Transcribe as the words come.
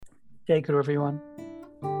Jai Guru, everyone.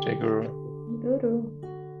 Jai Guru. Guru.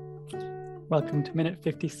 Welcome to minute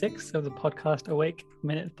 56 of the podcast Awake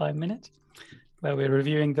Minute by Minute, where we're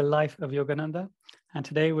reviewing the life of Yogananda. And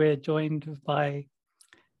today we're joined by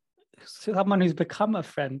someone who's become a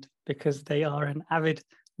friend because they are an avid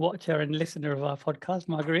watcher and listener of our podcast.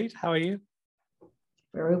 Marguerite, how are you?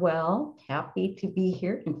 Very well. Happy to be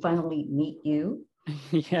here and finally meet you.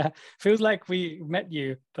 Yeah, feels like we met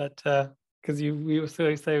you, but because you were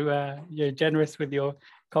so you're generous with your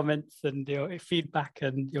comments and your feedback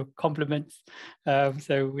and your compliments.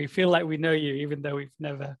 So we feel like we know you, even though we've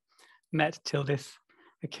never met till this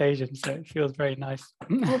occasion. So it feels very nice.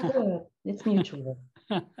 Oh, good. It's mutual.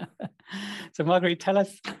 So Marguerite, tell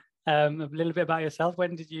us a little bit about yourself.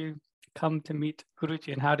 When did you come to meet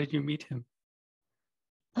Guruji and how did you meet him?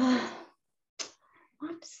 I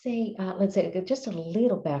want to say, let's say just a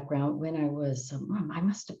little background. When I was, I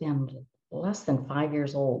must have been less than 5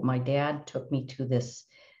 years old. My dad took me to this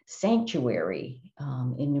sanctuary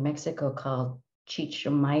in New Mexico called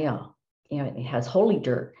Chichimaya. It has holy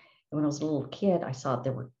dirt. And when I was a little kid, I saw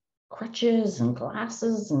there were crutches and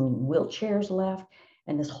glasses and wheelchairs left,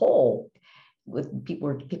 and this hole with people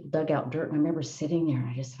where people dug out dirt. And I remember sitting there, and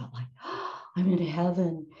I just felt like, oh, I'm in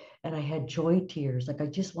heaven. And I had joy tears. Like I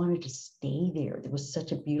just wanted to stay there. There was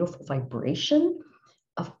such a beautiful vibration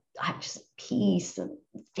of just peace and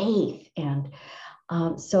faith. And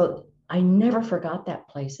so I never forgot that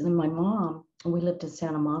place. And then my mom, when we lived in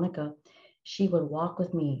Santa Monica, she would walk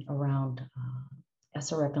with me around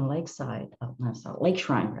SRF and Lakeside, Lake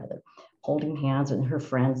Shrine rather, holding hands with her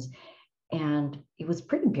friends. And it was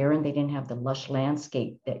pretty barren. They didn't have the lush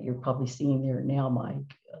landscape that you're probably seeing there now,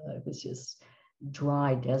 Mike. It was just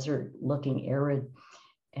dry, desert looking, arid.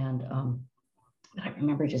 And I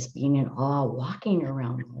remember just being in awe, walking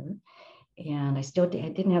around there. And I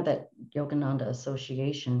didn't have that Yogananda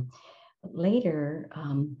association. But later,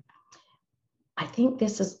 I think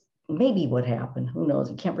this is maybe what happened. Who knows?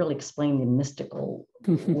 You can't really explain the mystical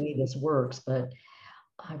way this works, but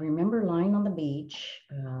I remember lying on the beach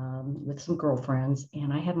with some girlfriends,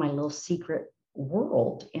 and I had my little secret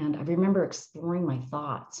world. And I remember exploring my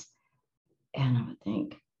thoughts. And I would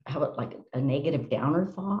think, have it like a negative downer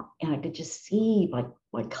thought. And I could just see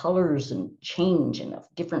like colors and change and a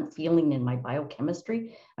different feeling in my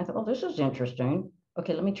biochemistry. I thought, oh, this is interesting.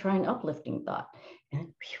 Okay, let me try an uplifting thought. And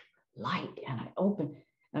light. And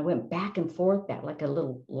I went back and forth, that like a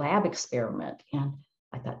little lab experiment. And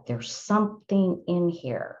I thought, there's something in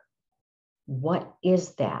here. What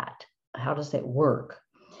is that? How does it work?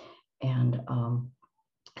 And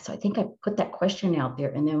so I think I put that question out there.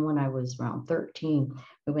 And then when I was around 13,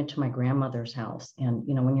 we went to my grandmother's house. And,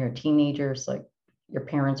 you know, when you're a teenager, it's like your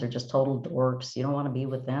parents are just total dorks. You don't want to be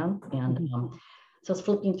with them. And so I was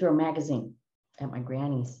flipping through a magazine at my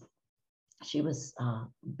granny's. She was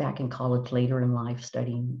back in college later in life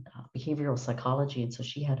studying behavioral psychology. And so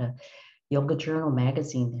she had a Yoga Journal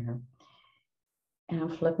magazine there. And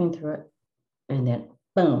I'm flipping through it. And then,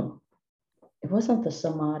 boom. It wasn't the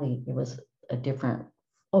Samadhi. It was a different.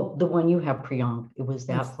 Oh, the one you have, Priyank. It was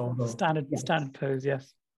that photo. Standard pose,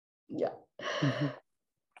 yes. Yeah.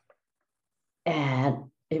 And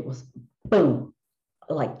it was boom,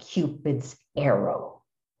 like Cupid's arrow.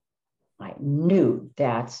 I knew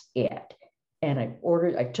that's it. And I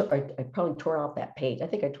probably tore out that page. I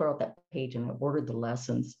think I tore out that page and I ordered the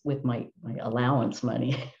lessons with my allowance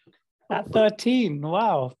money. At 13,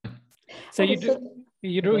 wow. So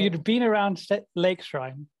you'd been around Lake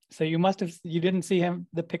Shrine. So you didn't see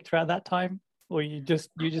the picture at that time, or you just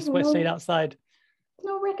stayed outside?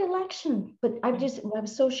 No recollection, but I'm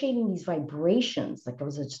associating these vibrations. Like I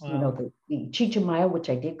was just, the Chichimaya, which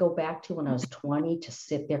I did go back to when I was 20 to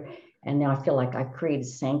sit there. And now I feel like I've created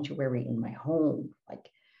sanctuary in my home. Like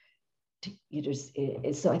it's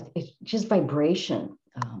just vibration.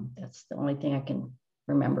 That's the only thing I can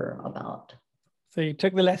remember about. So you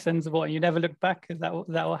took the lessons, you never looked back? Is that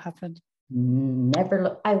what happened? Never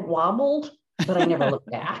look. I wobbled, but I never looked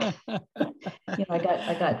back. I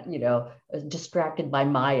got distracted by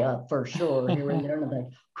Maya for sure here and there, and I'm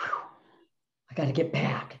like, I got to get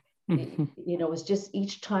back. It was just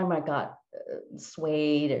each time I got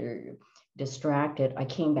swayed or distracted, I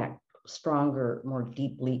came back stronger, more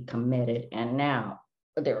deeply committed, and now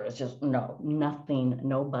there is just nothing,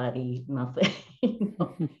 nobody, nothing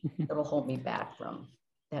that'll hold me back from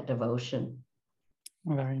that devotion.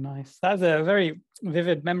 Very nice. That's a very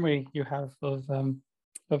vivid memory you have of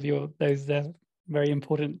those very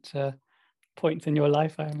important points in your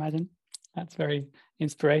life, I imagine. That's very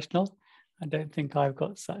inspirational. I don't think I've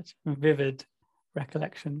got such vivid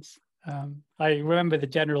recollections I remember the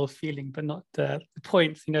general feeling, but not the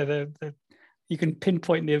points. You know, the you can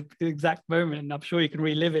pinpoint the exact moment, and I'm sure you can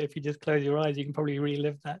relive it if you just close your eyes. You can probably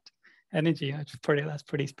relive that energy. That's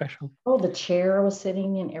pretty special. Oh, the chair I was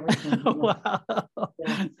sitting in, everything. Wow.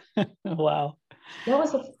 Yeah. Wow.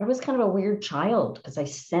 I was kind of a weird child because I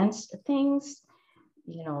sensed things,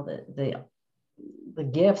 the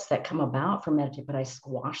gifts that come about from meditation, but I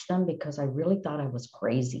squashed them because I really thought I was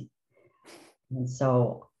crazy. And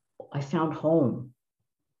so I found home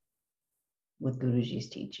with Guruji's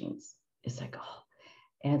teachings. It's like, oh,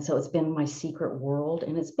 and so it's been my secret world.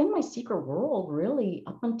 And it's been my secret world really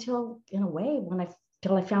up until, in a way,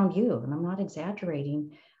 till I found you. And I'm not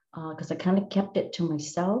exaggerating because I kind of kept it to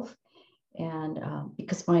myself. And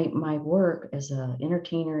because my work as an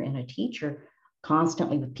entertainer and a teacher,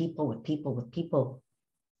 constantly with people.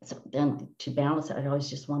 So then to balance it, I always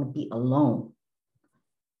just want to be alone.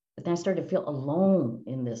 But then I started to feel alone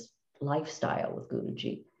in this lifestyle with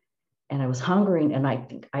Guruji. And I was hungering, and I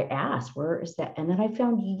think I asked, where is that? And then I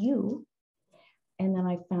found you. And then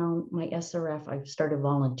I found my SRF. I started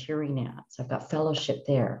volunteering at. So I've got fellowship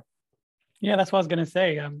there. Yeah, that's what I was going to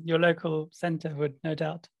say. Your local center would no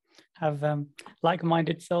doubt have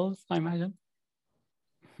like-minded souls, I imagine.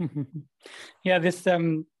 Yeah, it's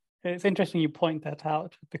interesting you point that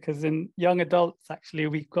out, because in young adults,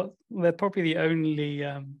 actually, they're probably the only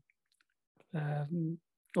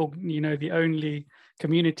the only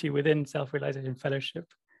community within Self-Realization Fellowship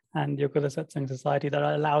and Yogoda Satsang Society that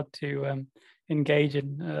are allowed to engage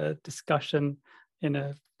in discussion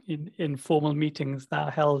in formal meetings that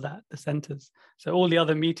are held at the centers. So all the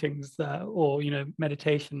other meetings or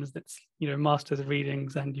meditations, that's masters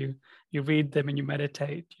readings, and you read them and you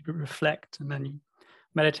meditate, you reflect, and then you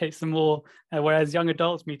meditate some more. Whereas young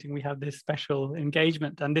adults meeting, we have this special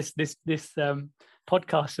engagement, and this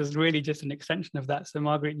podcast is really just an extension of that. So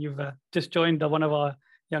Margaret, you've just joined one of our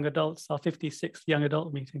young adults, our 56th young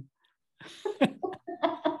adult meeting.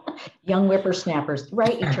 Young whippersnappers,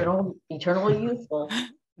 right? Eternally youthful.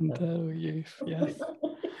 Eternal youth, yes.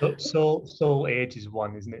 So age is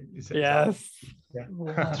one, isn't it? Yes. Yeah.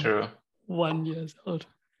 Wow. True. 1 year old.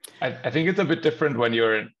 I think it's a bit different when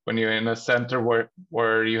you're in a center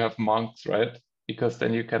where you have monks, right? Because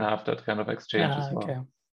then you can have that kind of exchange as well. Okay.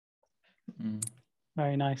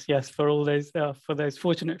 Very nice. Yes, for all those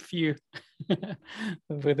fortunate few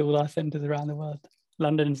with all our centers around the world.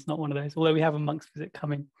 London's not one of those, although we have a monk's visit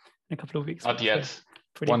coming in a couple of weeks. Not yet.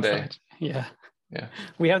 Pretty one excited. day. Yeah.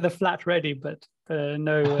 We have the flat ready, but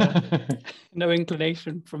no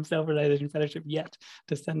inclination from Self-Realization Fellowship yet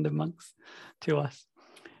to send the monks to us.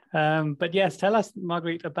 But yes, tell us,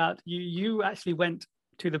 Marguerite, about you actually went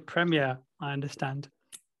to the premiere, I understand,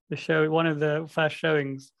 the show, one of the first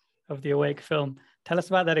showings of the Awake film. Tell us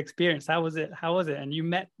about that experience. How was it? And you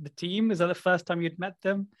met the team? Is that the first time you'd met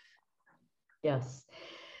them? Yes.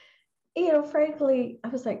 Frankly, I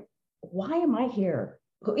was like, why am I here?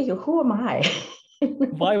 Who am I?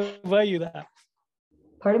 Why were you there?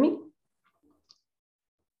 Pardon me?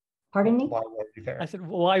 Why were you there? I said,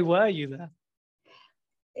 why were you there?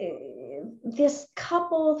 This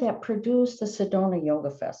couple that produced the Sedona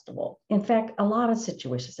Yoga Festival, in fact, a lot of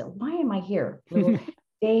situations said, why am I here?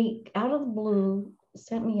 They, out of the blue,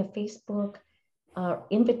 sent me a Facebook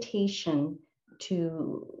invitation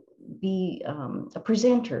to be a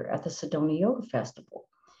presenter at the Sedona Yoga Festival.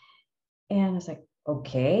 And I was like,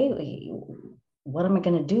 okay, what am I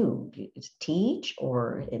going to do? Teach?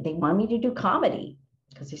 Or they want me to do comedy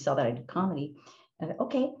because they saw that I do comedy. And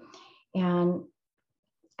okay. And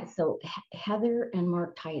so Heather and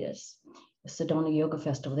Mark Titus, the Sedona Yoga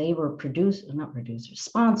Festival, they were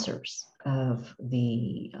sponsors of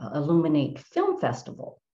the Illuminate Film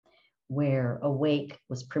Festival, where Awake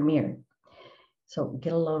was premiered. So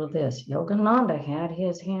get a load of this. Yogananda had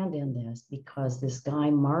his hand in this because this guy,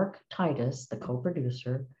 Mark Titus, the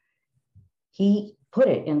co-producer, he put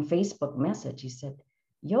it in Facebook message. He said,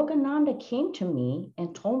 Yogananda came to me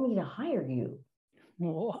and told me to hire you.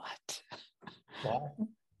 What? Wow.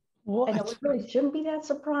 What? And it really shouldn't be that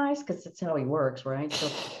surprised because that's how he works, right?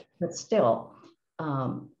 So, but still.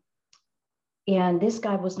 And this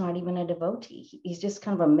guy was not even a devotee. He's just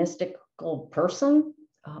kind of a mystical person,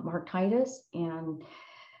 Mark Titus. And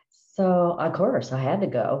so, of course, I had to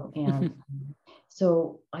go. And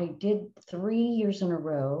so I did 3 years in a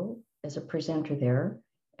row as a presenter there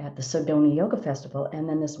at the Sedona Yoga Festival. And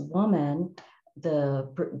then this woman,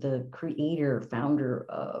 the creator, founder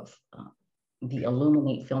of the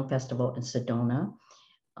Illuminate Film Festival in Sedona,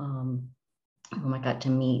 whom I got to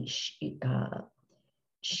meet,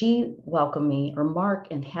 she welcomed me, or Mark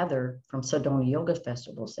and Heather from Sedona Yoga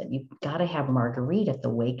Festival said, you've got to have Marguerite at the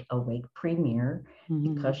Awake premiere,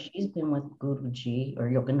 because she's been with Guruji or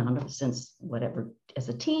Yogananda since whatever, as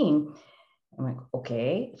a teen. I'm like,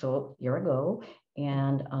 okay, so here I go.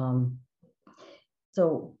 And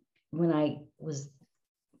so when I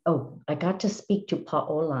got to speak to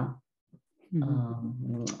Paola.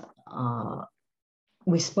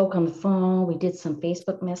 We spoke on the phone. We did some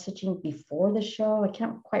Facebook messaging before the show. I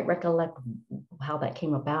can't quite recollect how that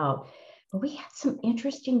came about, but we had some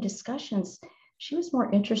interesting discussions. She was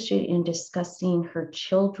more interested in discussing her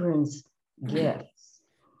children's gifts.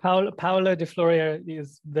 Paola de Floria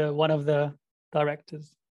is one of the directors.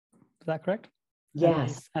 Is that correct?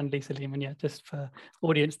 Yes. And Lisa Lehman, yeah, just for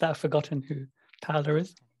audience that have forgotten who Paola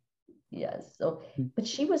is. Yes. So, but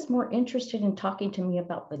she was more interested in talking to me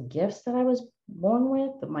about the gifts that I was born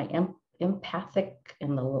with, my empathic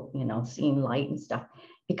and the, seeing light and stuff,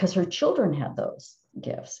 because her children had those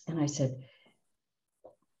gifts. And I said,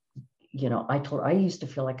 I told her, I used to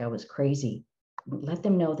feel like I was crazy. Let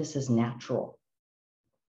them know this is natural.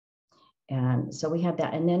 And so we had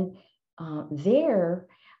that. And then there,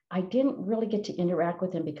 I didn't really get to interact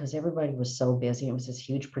with them because everybody was so busy. It was this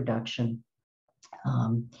huge production.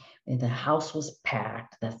 And the house was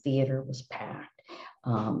packed, the theater was packed.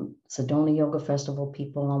 Sedona Yoga Festival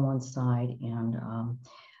people on one side, and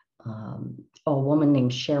a woman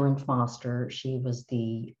named Sharon Foster. She was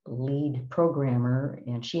the lead programmer,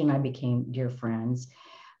 and she and I became dear friends.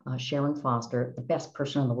 Sharon Foster, the best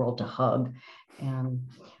person in the world to hug. And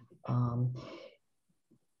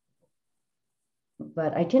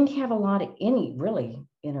but I didn't have any really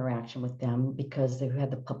interaction with them because they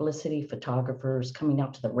had the publicity photographers coming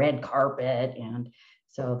out to the red carpet. And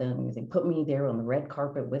so then they put me there on the red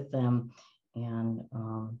carpet with them. And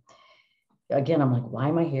again, I'm like, why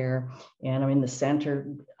am I here? And I'm in the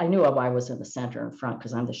center. I knew why I was in the center in front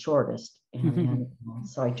because I'm the shortest. And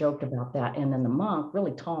so I joked about that. And then the monk,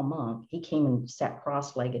 really tall monk, he came and sat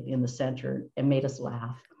cross-legged in the center and made us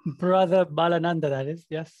laugh. Brother Balananda, that is.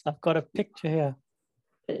 Yes, I've got a picture here.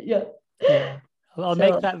 Yeah. I'll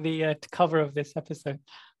make that the cover of this episode.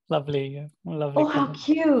 Lovely. Oh, how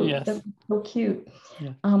cute. Yes. That's so cute.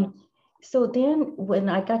 Yeah. So then when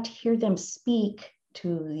I got to hear them speak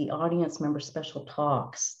to the audience member special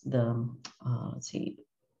talks,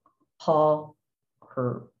 Paul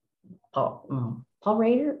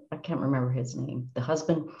Rader, I can't remember his name, the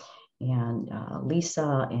husband, and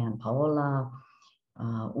Lisa and Paola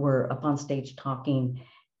were up on stage talking,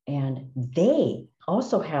 and they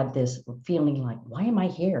also had this feeling like, why am I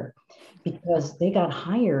here? Because they got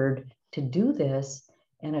hired to do this.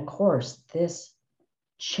 And of course, this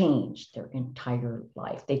changed their entire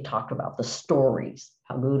life. They talked about the stories,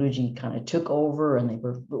 how Guruji kind of took over and they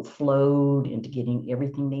were flowed into getting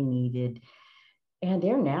everything they needed. And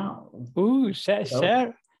they're now. Ooh, share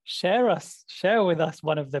with us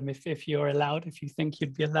one of them if you're allowed, if you think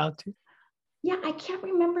you'd be allowed to. Yeah, I can't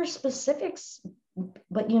remember specifics,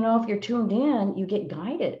 but if you're tuned in, you get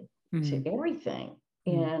guided to everything.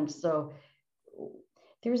 And so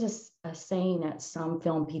there's a saying that some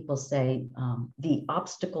film people say, the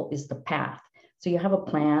obstacle is the path. So you have a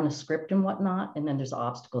plan, a script and whatnot, and then there's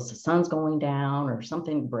obstacles. The sun's going down or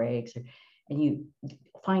something breaks, and you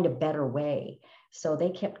find a better way. So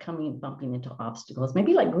they kept bumping into obstacles.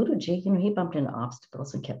 Maybe like Guruji, he bumped into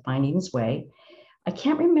obstacles and kept finding his way. I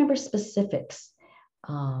can't remember specifics,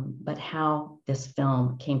 but how this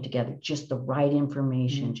film came together, just the right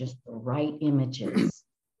information, just the right images,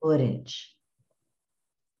 footage.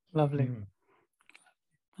 Lovely.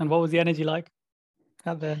 And what was the energy like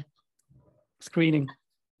at the screening?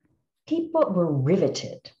 People were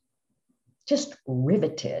riveted, just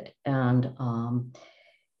riveted. And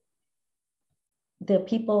the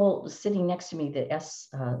people sitting next to me, the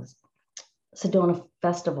Sedona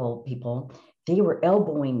Festival people, they were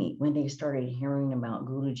elbowing me when they started hearing about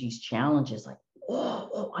Guruji's challenges. Like,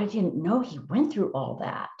 oh, I didn't know he went through all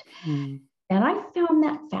that. And I found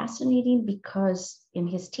that fascinating because in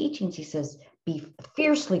his teachings, he says,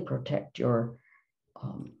 fiercely protect your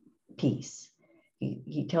peace.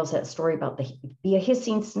 He tells that story about be a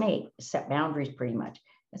hissing snake, set boundaries pretty much.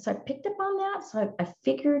 And so I picked up on that. So I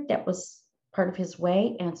figured that was part of his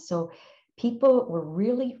way. And so people were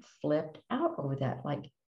really flipped out over that.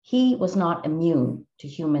 Like, he was not immune to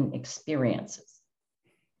human experiences.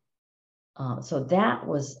 So that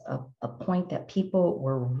was a point that people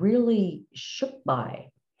were really shook by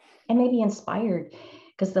and maybe inspired,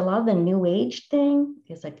 because a lot of the new age thing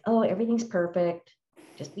is like, oh, everything's perfect.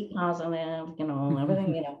 Just be positive,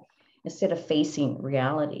 everything, instead of facing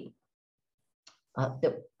reality,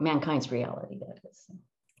 the mankind's reality, that is.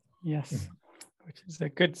 Yes, which is a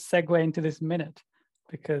good segue into this minute,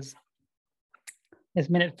 because this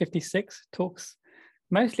minute 56 talks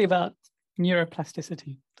mostly about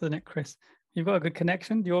neuroplasticity, doesn't it, Chris? You've got a good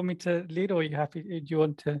connection. Do you want me to lead, or are you happy? Do you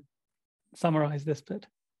want to summarize this bit?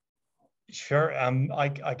 Sure. I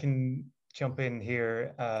can jump in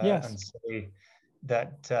here Yes. and say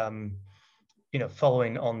that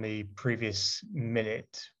following on the previous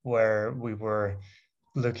minute where we were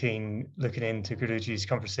looking into Guruji's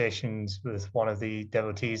conversations with one of the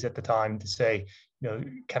devotees at the time to say,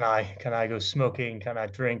 can I go smoking? Can I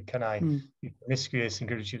drink? Can I be promiscuous? And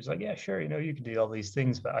Guruji was like, yeah, sure. You can do all these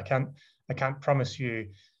things, but I can't promise you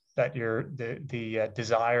that the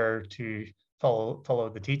desire to follow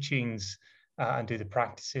the teachings and do the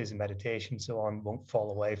practices and meditation so on won't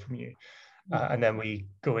fall away from you. And then we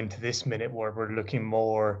go into this minute where we're looking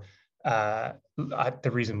more at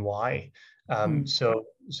the reason why. So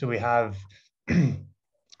we have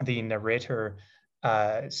the narrator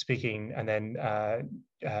speaking, and then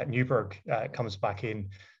Newberg comes back in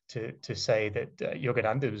to say that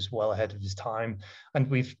Yogananda was well ahead of his time, and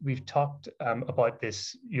we've talked about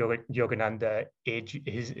this Yogananda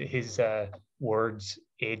his words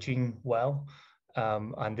aging well,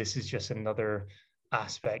 and this is just another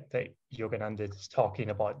aspect that Yogananda is talking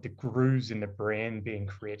about, the grooves in the brain being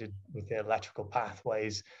created with the electrical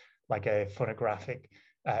pathways like a phonographic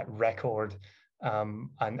record,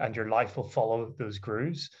 and your life will follow those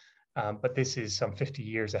grooves. But this is some 50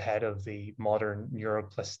 years ahead of the modern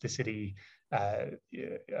neuroplasticity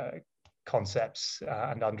concepts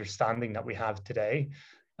and understanding that we have today.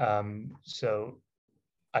 So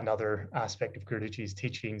another aspect of Guruji's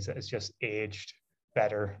teachings that has just aged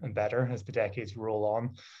better and better as the decades roll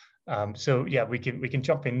on. So yeah, we can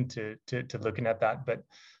jump into looking at that, but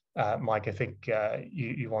Mike, I think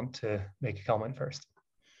you want to make a comment first.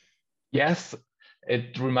 Yes,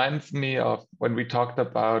 it reminds me of when we talked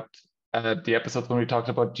about the episode when we talked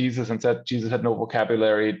about Jesus and said Jesus had no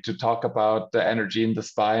vocabulary to talk about the energy in the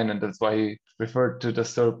spine, and that's why he referred to the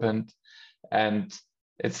serpent. And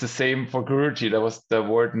it's the same for Guruji. There was the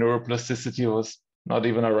word neuroplasticity was not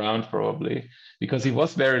even around probably, because he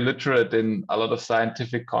was very literate in a lot of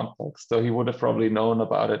scientific context. So he would have probably known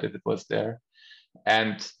about it if it was there.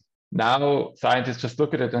 And now scientists just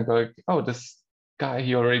look at it and go, oh, this guy,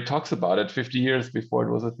 he already talks about it 50 years before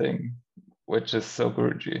it was a thing, which is so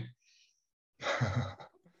Guruji.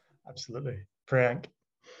 Absolutely. Priyank.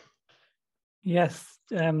 Yes,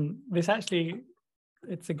 this actually,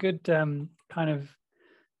 it's a good kind of,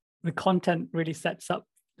 the content really sets up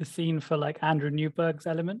the scene for like Andrew Newberg's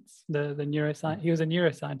elements, the neuroscience. He was a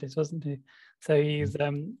neuroscientist, wasn't he? So he's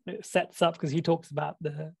it sets up, because he talks about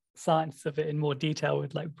the science of it in more detail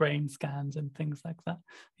with like brain scans and things like that.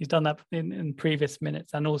 He's done that in previous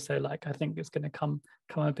minutes, and also like I think it's going to come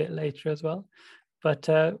a bit later as well. But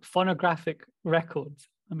phonographic records,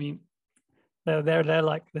 I mean, they're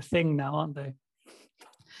like the thing now, aren't they?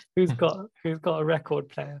 Who's got a record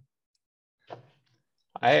player?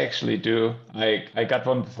 I actually do. I got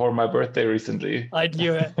one for my birthday recently. I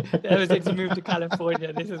knew it. Ever since you moved to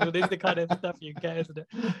California, this is the kind of stuff you get, isn't it?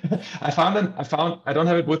 I don't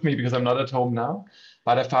have it with me because I'm not at home now,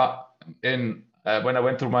 but I found when I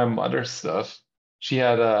went through my mother's stuff, she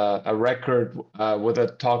had a record with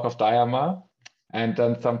a talk of Dhyama and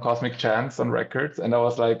then some cosmic chants on records, and I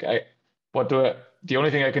was like, the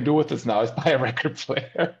only thing I can do with this now is buy a record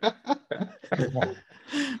player.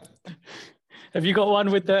 Have you got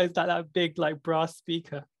one with that big like brass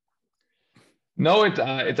speaker? No, it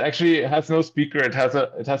actually has no speaker. It has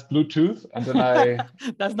Bluetooth, and then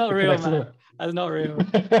That's not real, man. That's not real.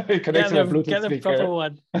 It connects to a Bluetooth get the speaker. proper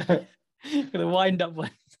one. Get the wind up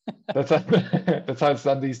one. That's how it's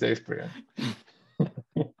done these days, Priya.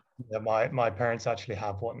 Yeah, my parents actually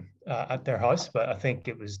have one at their house, but I think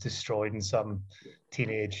it was destroyed in some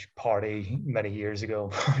teenage party many years ago,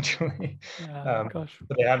 actually. Gosh.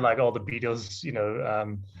 But they had like all the Beatles,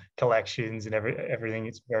 collections and everything.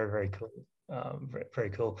 It's very, very cool. Very, very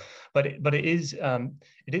cool. But it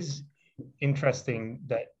is interesting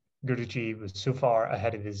that Guruji was so far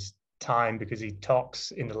ahead of his time, because he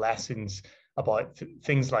talks in the lessons about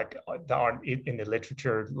things like that aren't in the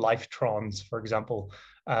literature, life trons, for example.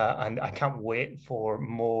 And I can't wait for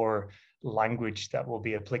more language that will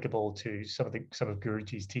be applicable to some of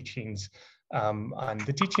Guruji's teachings, and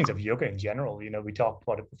the teachings of yoga in general. We talked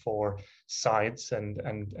about it before, science and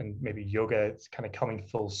maybe yoga. It's kind of coming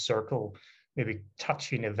full circle, maybe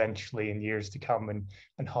touching eventually in years to come,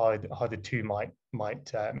 and how the two might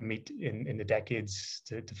meet in the decades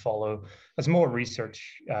to follow, as more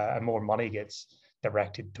research and more money gets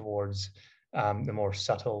directed towards the more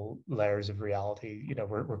subtle layers of reality.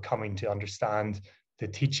 We're coming to understand the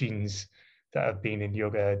teachings that have been in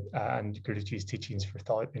yoga and Guruji's teachings for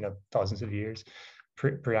thousands of years.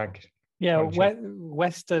 Priyank. Yeah,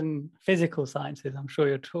 Western physical sciences, I'm sure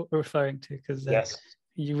you're referring to, because yes,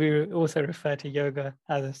 we also refer to yoga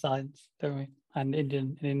as a science, don't we? And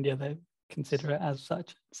in India, they consider it as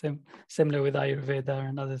such. Similar with Ayurveda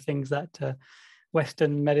and other things that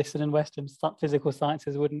Western medicine and Western physical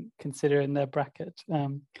sciences wouldn't consider in their bracket.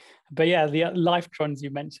 But yeah, the lifetrons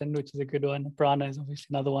you mentioned, which is a good one. Prana is obviously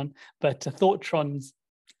another one. But thoughttrons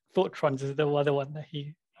is the other one that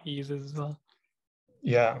he uses as well.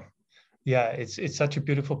 Yeah, it's such a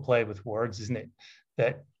beautiful play with words, isn't it?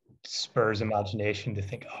 That spurs imagination to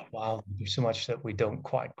think, oh wow, there's so much that we don't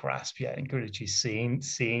quite grasp yet. And Guruji's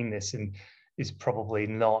seeing this and is probably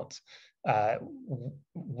not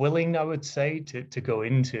willing, I would say, to go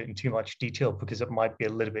into it in too much detail, because it might be a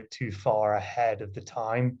little bit too far ahead of the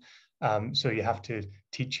time. So you have to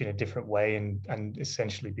teach in a different way and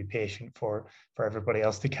essentially be patient for everybody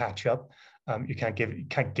else to catch up. You can't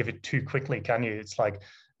give it too quickly, can you? It's like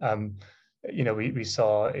we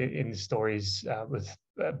saw in the stories with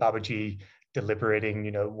Babaji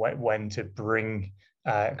deliberating, when to bring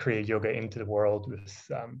Kriya Yoga into the world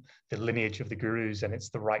with the lineage of the gurus, and it's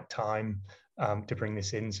the right time to bring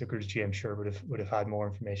this in. So Guruji, I'm sure, would have had more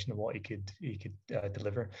information on what he could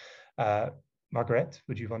deliver. Margaret,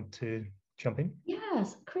 would you want to jump in?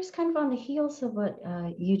 Yes, Chris, kind of on the heels of what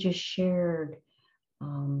you just shared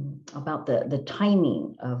about the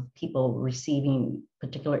timing of people receiving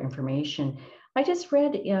particular information. I just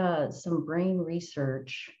read some brain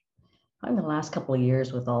research in the last couple of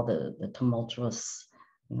years with all the tumultuous,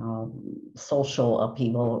 social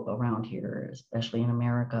upheaval around here, especially in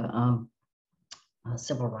America,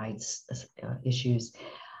 civil rights issues,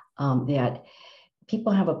 that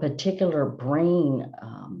people have a particular brain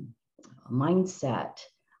mindset,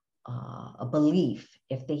 a belief.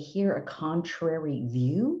 If they hear a contrary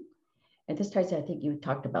view, and this ties, I think you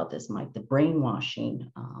talked about this, Mike, the brainwashing,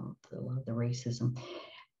 the racism.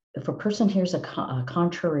 If a person hears a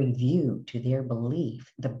contrary view to their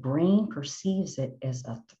belief, the brain perceives it as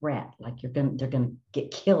a threat, like they're gonna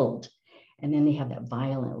get killed, and then they have that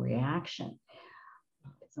violent reaction.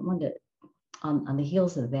 Someone on the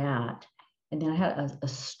heels of that, and then I had a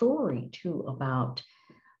story too about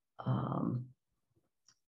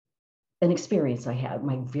an experience I had.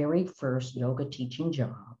 My very first yoga teaching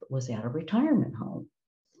job was at a retirement home.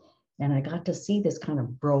 And I got to see this kind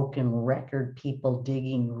of broken record people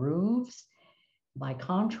digging roofs. By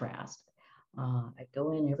contrast, I'd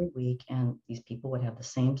go in every week and these people would have the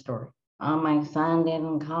same story. Oh, my son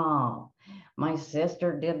didn't call. My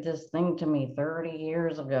sister did this thing to me 30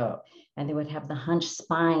 years ago. And they would have the hunched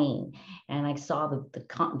spine. And I saw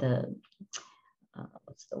the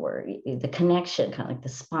what's the word? The connection, kind of like the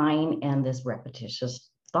spine and this repetitious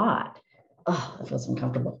thought. Oh, that feels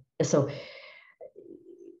uncomfortable. So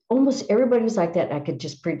almost everybody was like that. I could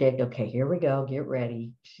just predict, okay, here we go, get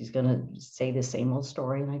ready. She's going to say the same old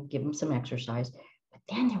story, and I'd give them some exercise. But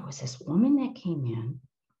then there was this woman that came in,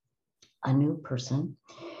 a new person,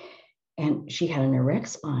 and she had an erect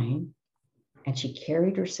spine, and she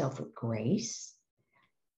carried herself with grace,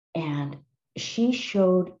 and she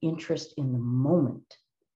showed interest in the moment.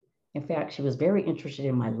 In fact, she was very interested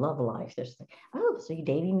in my love life. There's like, oh, so you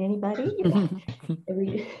dating anybody?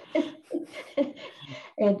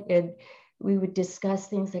 And we would discuss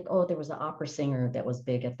things like, oh, there was an opera singer that was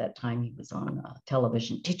big at that time. He was on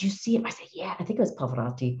television. Did you see him? I said, yeah, I think it was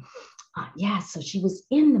Pavarotti. Yeah, so she was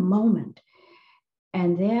in the moment.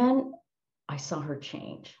 And then I saw her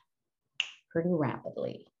change pretty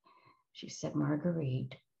rapidly. She said,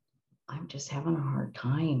 Marguerite, I'm just having a hard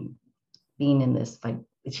time being in this.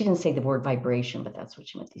 She didn't say the word vibration, but that's what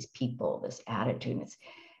she meant, these people, this attitude.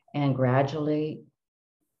 And gradually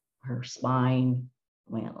her spine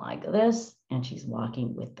went like this, and she's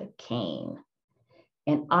walking with the cane.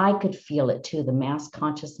 And I could feel it too, the mass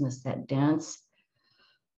consciousness, that dense,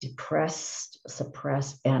 depressed,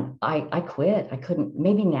 suppressed. And I quit. I couldn't,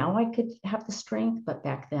 maybe now I could have the strength, but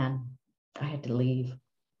back then I had to leave.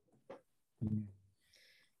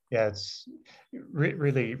 Yeah, it's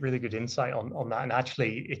really, really good insight on that. And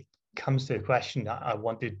actually, it comes to a question that I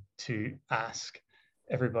wanted to ask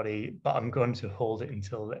everybody, but I'm going to hold it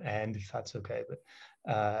until the end, if that's okay. But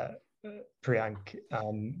Priyank,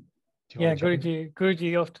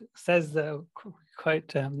 Guruji often says that,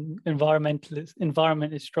 quite, environment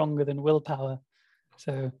is stronger than willpower.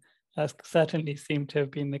 So that certainly seemed to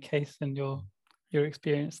have been the case in your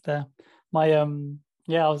experience there. My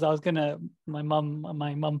Yeah, I was gonna. My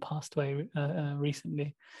mum passed away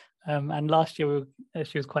recently, and last year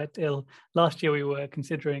she was quite ill. Last year we were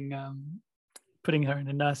considering putting her in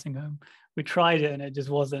a nursing home. We tried it and it just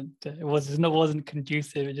wasn't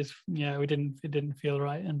conducive. It just it didn't feel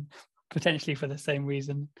right, and potentially for the same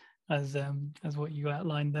reason as what you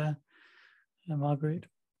outlined there, Marguerite.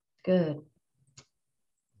 Good.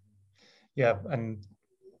 Yeah, and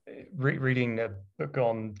reading a book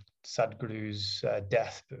on Sadhguru's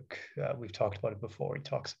death book, we've talked about it before. He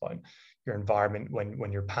talks about your environment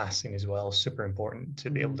when you're passing as well. Super important to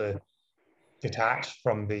be able to detach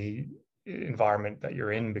from the environment that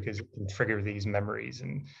you're in, because it can trigger these memories,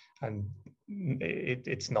 and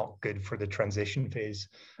it's not good for the transition phase.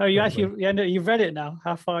 Oh, you actually, no, you've read it now.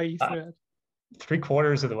 How far are you through it?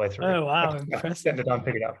 3/4 of the way through. Oh wow, impressive! Getting it done,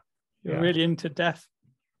 pick it up. You're really into death.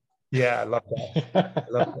 Yeah, I love that. I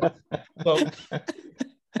love that. Well,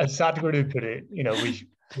 as Sadhguru put it,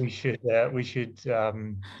 we should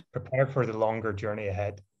prepare for the longer journey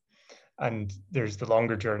ahead, and there's the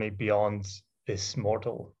longer journey beyond this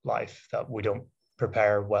mortal life that we don't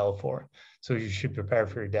prepare well for. So you should prepare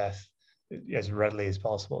for your death as readily as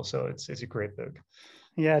possible. So it's a great book.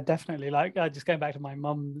 Yeah, definitely. Like just going back to my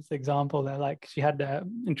mum's example there, like she had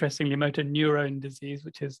interestingly motor neurone disease,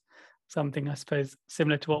 which is something I suppose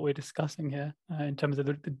similar to what we're discussing here in terms of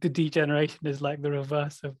the degeneration is like the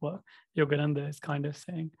reverse of what Yogananda is kind of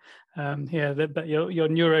saying here, that your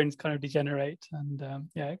neurons kind of degenerate, and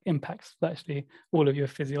it impacts actually all of your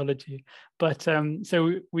physiology. But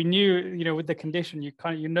so we knew, with the condition, you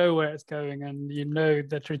know where it's going, and you know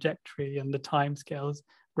the trajectory and the time scales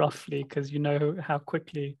roughly, because you know how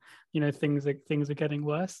quickly things are getting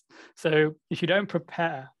worse. So if you don't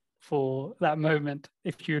prepare for that moment,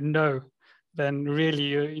 if then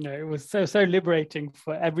really it was so liberating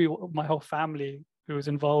for my whole family who was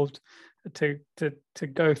involved to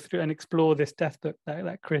go through and explore this death book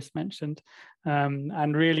that Chris mentioned,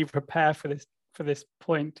 and really prepare for this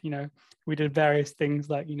point. We did various things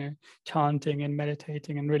like chanting and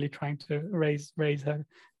meditating and really trying to raise her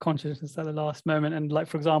consciousness at the last moment. And like,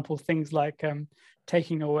 for example, things like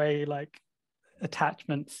taking away like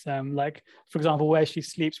attachments, like for example where she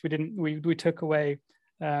sleeps, we took away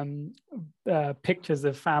pictures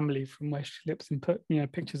of family from where she sleeps and put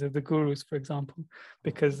pictures of the gurus, for example,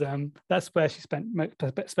 because that's where she spent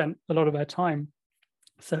a lot of her time.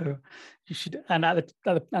 So you should, and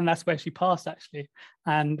that's where she passed actually.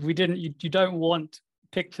 And you don't want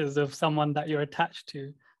pictures of someone that you're attached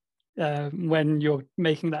to when you're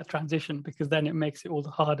making that transition, because then it makes it all the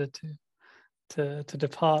harder to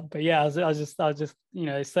depart. But yeah, I was just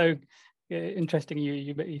it's so interesting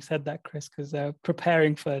you said that, Chris, because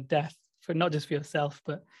preparing for death, for not just for yourself,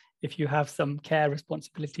 but if you have some care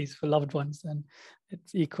responsibilities for loved ones, then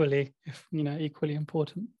it's equally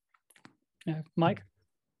important. Yeah, Mike.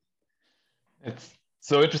 It's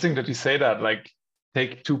so interesting that you say that. Like,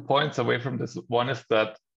 take 2 points away from this. One is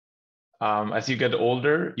that as you get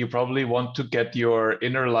older, you probably want to get your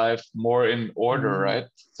inner life more in order, right?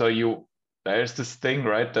 So there's this thing,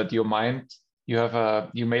 right, that your mind,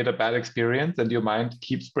 you made a bad experience, and your mind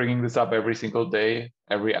keeps bringing this up every single day,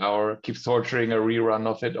 every hour, keeps torturing a rerun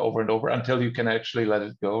of it over and over until you can actually let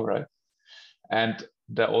it go, right? And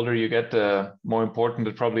the older you get, the more important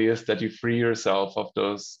it probably is that you free yourself of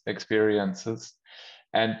those experiences.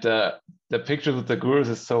 And the picture with the gurus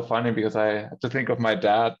is so funny, because I have to think of my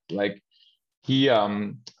dad. Like, he's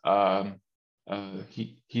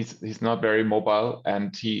not very mobile,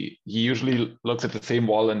 and he usually looks at the same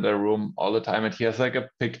wall in the room all the time, and he has like a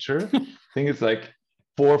picture. I think it's like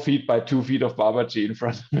 4 feet by 2 feet of Babaji in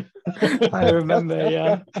front of him. I remember,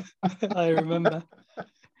 yeah. I remember.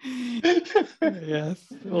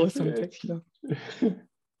 Yes, awesome picture.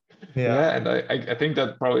 Yeah, and I think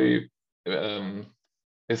that probably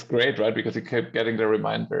is great, right? Because you keep getting the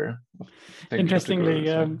reminder. Interestingly,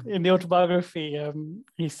 in the autobiography,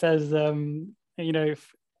 he says,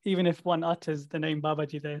 even if one utters the name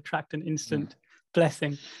Babaji, they attract an instant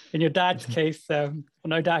blessing. In your dad's case,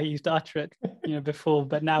 no doubt he used to utter it, before,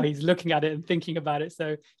 but now he's looking at it and thinking about it.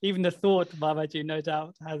 So even the thought Babaji, no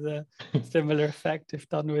doubt, has a similar effect if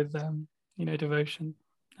done with, devotion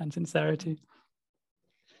and sincerity.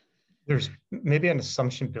 There's maybe an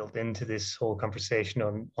assumption built into this whole conversation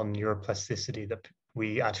on neuroplasticity that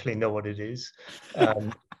we actually know what it is.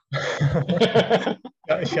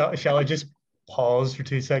 Shall I just pause for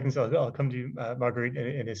 2 seconds? I'll come to you, Marguerite,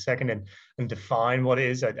 in a second, and define what it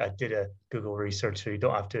is. I did a Google research, so you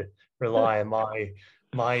don't have to rely on my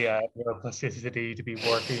neuroplasticity to be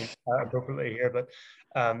working appropriately here. But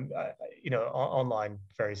online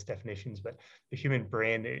various definitions. But the human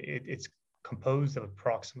brain, it's composed of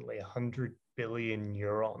approximately 100 billion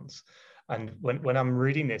neurons. And when I'm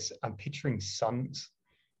reading this, I'm picturing suns.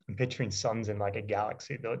 I'm picturing suns in like a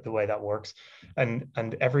galaxy, the way that works. And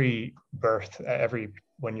every birth,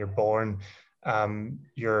 when you're born,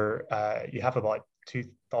 you have about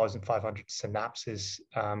 2,500 synapses.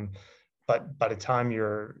 But by the time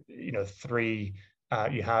you're, 3,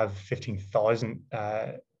 you have 15,000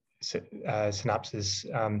 synapses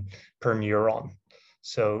per neuron.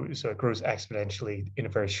 So it grows exponentially in a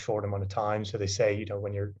very short amount of time. So they say,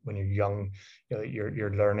 when you're young,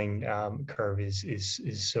 your learning curve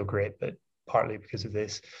is so great, but partly because of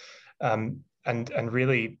this. And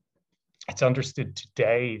really, it's understood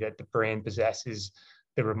today that the brain possesses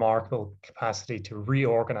the remarkable capacity to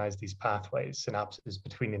reorganize these pathways, synapses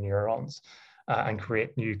between the neurons, and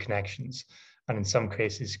create new connections, and in some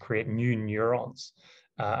cases create new neurons.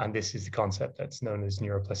 And this is the concept that's known as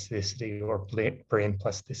neuroplasticity or brain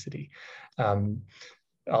plasticity.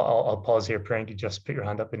 I'll pause here. Priyank, just put your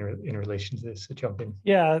hand up in relation to this, so jump in.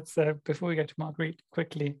 Yeah, so before we go to Marguerite,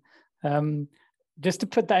 quickly, just to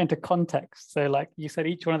put that into context. So like you said,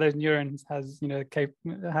 each one of those neurons has, 15,000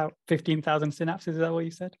 synapses, is that what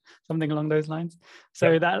you said? Something along those lines.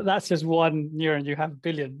 So yep. That's just one neuron, you have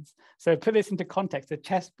billions. So put this into context, a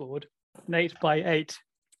chessboard, an 8x8,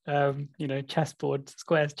 chessboard,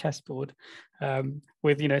 squares chessboard,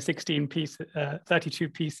 with 16 pieces, 32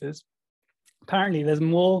 pieces. Apparently, there's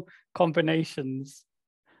more combinations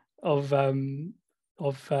of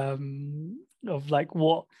like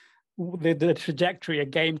what the trajectory a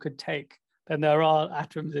game could take than there are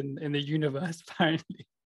atoms in the universe. Apparently.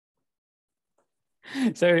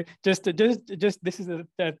 So just this is a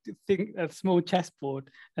small chessboard,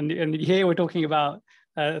 and here we're talking about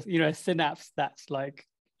a synapse that's like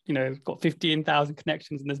got 15,000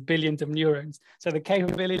 connections and there's billions of neurons. So the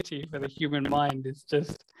capability for the human mind is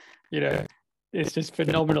just it's just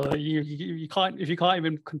phenomenal. You can't, if you can't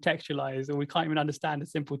even contextualize, or we can't even understand a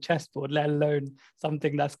simple chessboard, let alone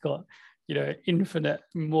something that's got infinite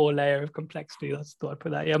more layer of complexity. That's thought I'd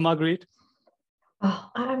put that. Yeah, Marguerite. Oh,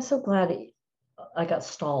 I'm so glad I got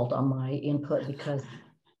stalled on my input, because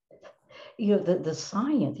the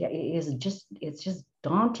science it's just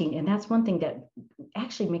daunting, and that's one thing that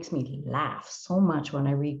actually makes me laugh so much when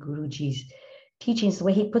I read Guruji's teachings, the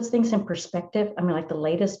way he puts things in perspective. I mean, like the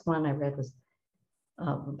latest one I read was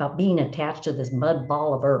about being attached to this mud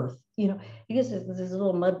ball of earth, because there's this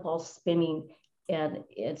little mud ball spinning, and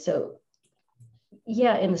so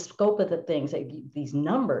yeah, in the scope of the things, like these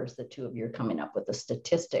numbers, the two of you are coming up with, the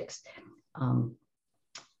statistics.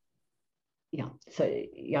 So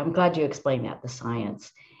yeah, I'm glad you explained that, the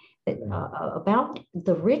science. About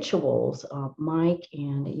the rituals, Mike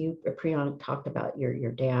and you, Priyank, talked about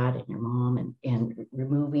your dad and your mom and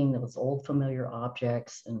removing those old familiar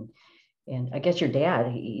objects, and I guess your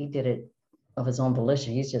dad, he did it of his own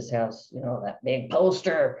volition. He just has that big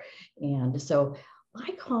poster, and so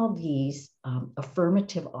I call these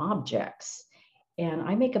affirmative objects, and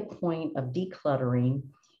I make a point of decluttering,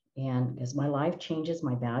 and as my life changes,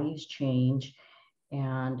 my values change,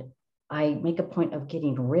 and I make a point of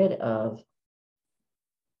getting rid of,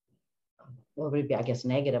 what would it be, I guess,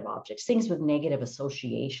 negative objects, things with negative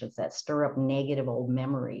associations that stir up negative old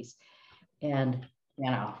memories. And,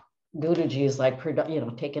 Guruji is like,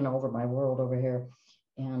 taking over my world over here.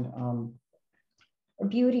 And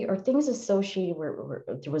beauty or things associated where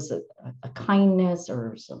there was a kindness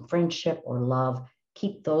or some friendship or love,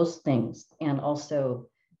 keep those things. And also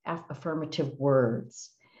affirmative words.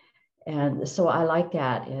 And so I like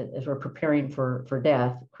that as we're preparing for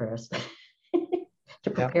death, Chris, to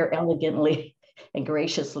prepare elegantly and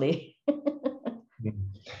graciously.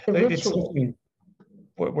 It's something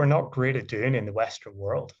we're not great at doing in the Western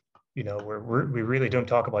world. We really don't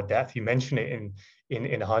talk about death. You mention it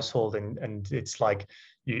in a household, and it's like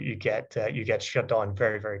you get shut down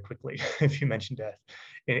very, very quickly if you mention death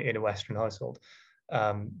in a Western household.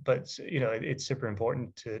 But it's super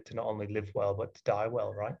important to not only live well but to die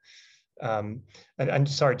well, right? And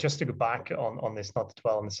sorry, just to go back on this, not to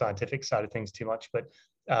dwell on the scientific side of things too much, but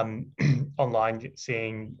online,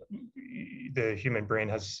 seeing the human brain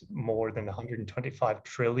has more than 125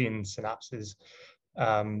 trillion synapses.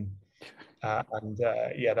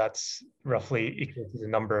 That's roughly equal to the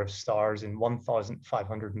number of stars in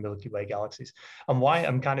 1,500 Milky Way galaxies. And why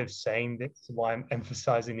I'm kind of saying this, why I'm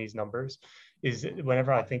emphasizing these numbers, is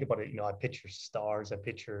whenever I think about it, I picture stars, I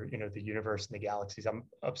picture, the universe and the galaxies. I'm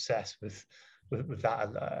obsessed with that.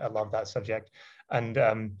 I love that subject. And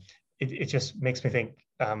it just makes me think,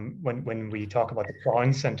 when we talk about the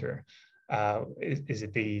Crown Center, is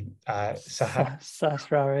it the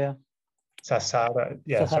Sahasrara? Sahasrara,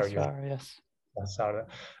 yeah, sorry, Sahasrara, yes.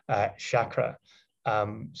 Sahasrara chakra.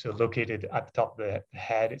 So located at the top of the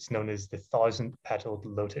head, it's known as the 1,000-petaled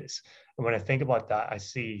lotus. And when I think about that, I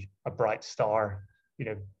see a bright star,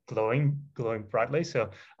 glowing brightly. So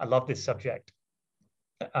I love this subject.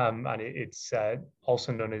 And it's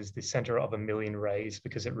also known as the center of a million rays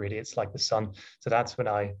because it radiates like the sun. So that's when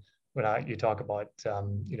you talk about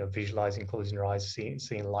visualizing, closing your eyes,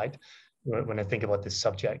 seeing light. When I think about this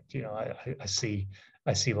subject, I see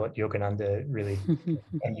what Yogananda really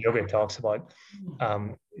and yoga talks about.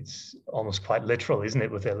 It's almost quite literal, isn't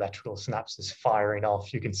it? With the electrical synapses firing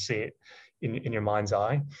off, you can see it in your mind's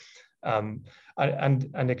eye. And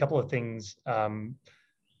a couple of things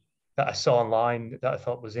that I saw online that I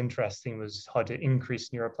thought was interesting was how to increase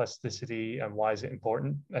neuroplasticity and why is it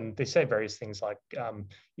important. And they say various things like,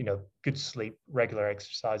 good sleep, regular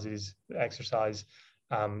exercise,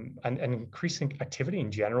 and increasing activity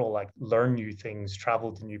in general, like learn new things,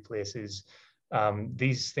 travel to new places.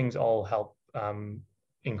 These things all help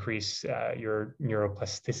increase your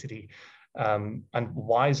neuroplasticity. And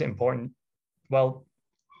why is it important? Well,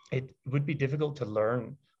 it would be difficult to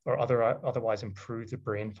learn or otherwise improve the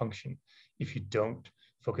brain function if you don't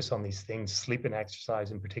focus on these things, sleep and exercise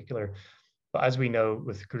in particular. But as we know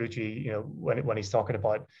with Guruji, when he's talking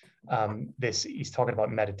about this, he's talking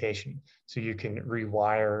about meditation. So you can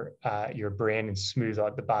rewire your brain and smooth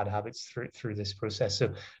out the bad habits through this process.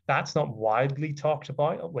 So that's not widely talked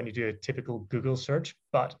about when you do a typical Google search.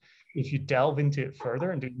 But if you delve into it further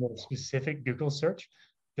and do more specific Google search,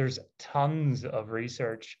 there's tons of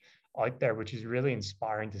research out there, which is really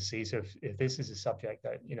inspiring to see. So if this is a subject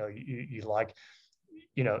that you like,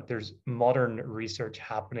 there's modern research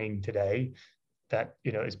happening today that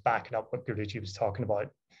is backing up what Guruji was talking about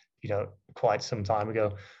quite some time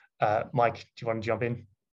ago. Mike, do you want to jump in?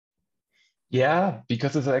 Yeah,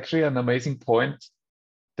 because it's actually an amazing point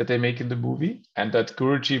that they make in the movie and that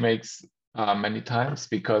Guruji makes many times,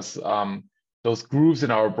 because those grooves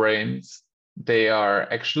in our brains, they are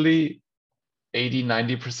actually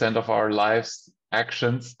 80-90% of our lives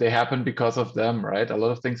actions, they happen because of them, right? A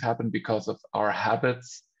lot of things happen because of our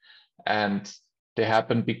habits, and they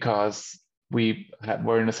happen because we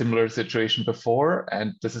were in a similar situation before,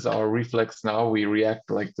 and this is our reflex now. We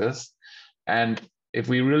react like this. And if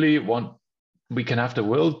we really want, we can have the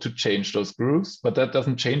will to change those grooves, but that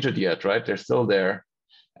doesn't change it yet, right? They're still there.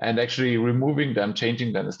 And actually removing them,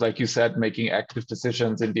 changing them, it's like you said, making active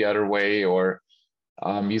decisions in the other way, or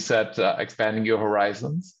you said expanding your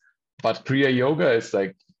horizons. But Kriya Yoga is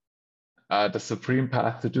like the supreme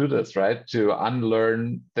path to do this, right? To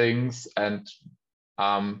unlearn things and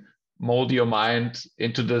mold your mind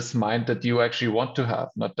into this mind that you actually want to have,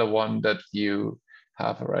 not the one that you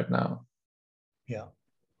have right now. Yeah.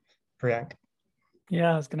 Priyank?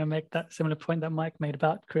 Yeah, I was going to make that similar point that Mike made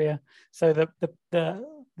about Kriya. So the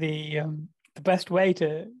best way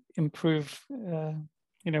to improve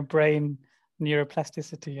brain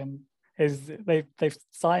neuroplasticity and is they've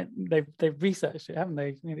researched it, haven't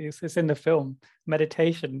they? It's in the film.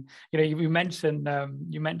 Meditation. You mentioned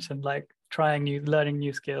like learning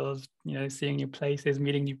new skills, seeing new places,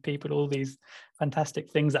 meeting new people, all these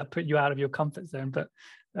fantastic things that put you out of your comfort zone. But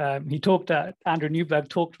Andrew Newberg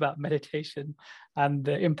talked about meditation and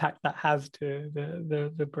the impact that has to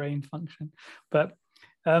the brain function. But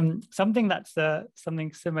something that's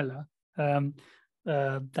something similar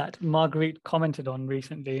that Marguerite commented on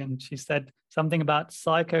recently, and she said something about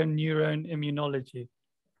psychoneuroimmunology.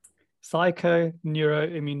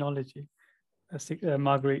 Psychoneuroimmunology.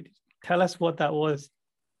 Marguerite, tell us what that was.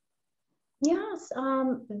 Yes,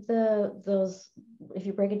 those, if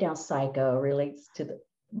you break it down, psycho relates to the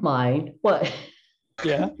mind. What?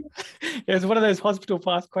 Yeah, it was one of those hospital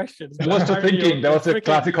pass questions. I was just thinking that was a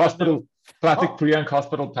classic Priyank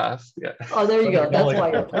hospital pass. Yeah. Oh, there you go. That's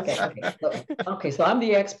why. Okay. So I'm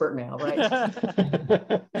the expert now, right?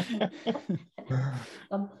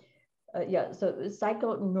 Yeah. So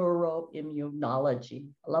psychoneuroimmunology.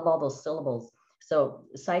 I love all those syllables. So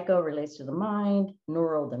psycho relates to the mind,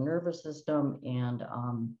 neuro, the nervous system, and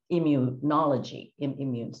immunology,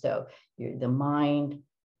 immune. So the mind,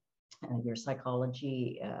 your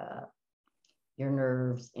psychology, your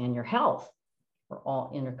nerves, and your health are all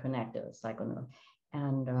interconnected, psychoneuro.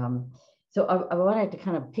 And so I wanted to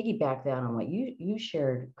kind of piggyback that on what you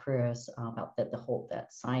shared, Chris, about that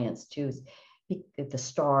science too, the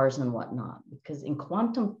stars and whatnot. Because in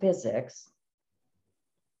quantum physics,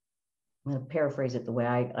 I'm going to paraphrase it the way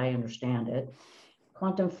I understand it.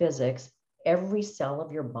 Quantum physics, every cell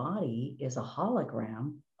of your body is a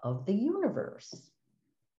hologram of the universe.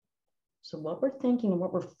 So what we're thinking and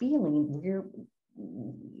what we're feeling,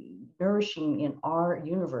 nourishing in our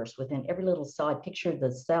universe within every little cell. I picture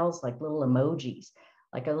the cells like little emojis,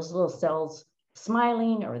 like are those little cells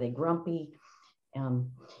smiling, or are they grumpy?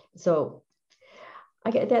 So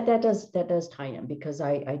I get that does tie in, because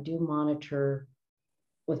I do monitor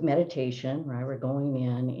with meditation, right? We're going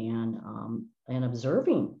in and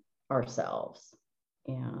observing ourselves,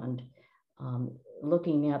 and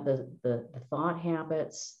looking at the thought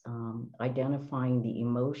habits, identifying the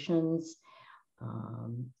emotions,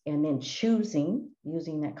 and then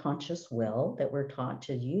using that conscious will that we're taught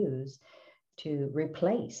to use to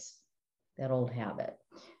replace that old habit.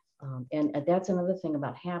 And that's another thing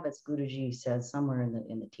about habits. Guruji says somewhere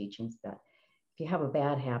in the teachings that if you have a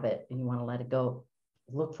bad habit and you want to let it go,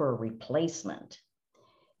 look for a replacement.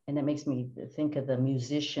 And that makes me think of the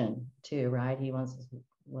musician too, right? He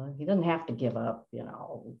doesn't have to give up,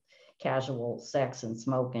 casual sex and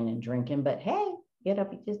smoking and drinking, but hey, get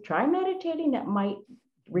up, just try meditating. That might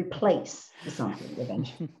replace something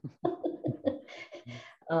eventually.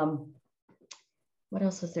 What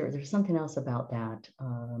else was there? There's something else about that.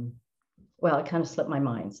 Well, it kind of slipped my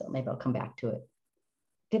mind, so maybe I'll come back to it.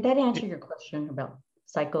 Did that answer your question about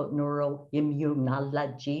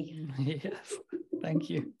psychoneuroimmunology? Yes, thank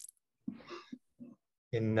you.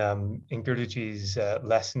 In Guruji's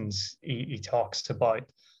lessons, he talks about,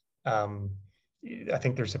 I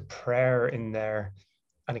think there's a prayer in there.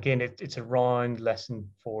 And again, it's around lesson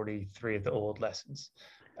 43 of the old lessons.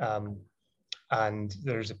 And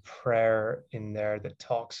there's a prayer in there that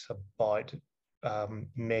talks about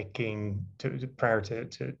making prayer to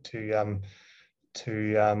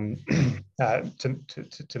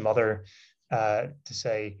mother, to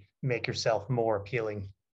say, make yourself more appealing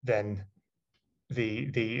than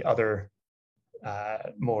the other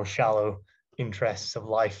more shallow interests of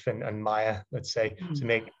life and Maya, let's say, to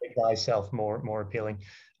make thyself more appealing.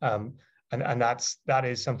 And that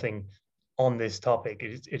is something on this topic.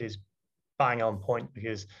 It is bang on point,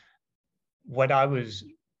 because when I was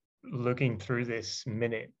looking through this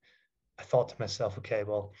minute, I thought to myself, okay,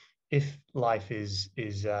 well, if life is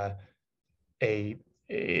it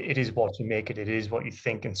is what you make it. It is what you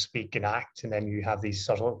think and speak and act. And then you have these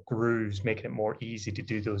subtle grooves making it more easy to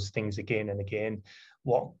do those things again and again.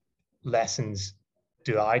 What lessons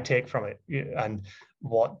do I take from it? And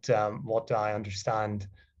what do I understand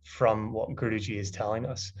from what Guruji is telling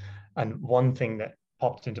us? And one thing that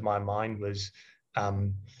popped into my mind was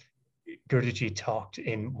Guruji talked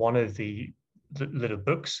in one of the little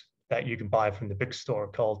books that you can buy from the bookstore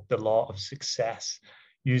called The Law of Success,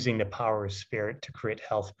 using the power of spirit to create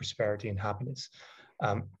health, prosperity, and happiness.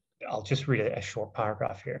 I'll just read a short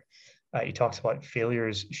paragraph here. He talks about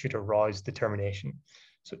failures should arouse determination.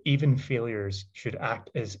 So even failures should act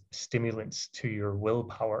as stimulants to your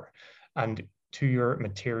willpower and to your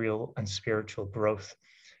material and spiritual growth.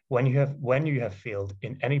 When you have failed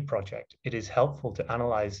in any project, it is helpful to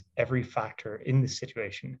analyze every factor in the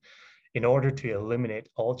situation in order to eliminate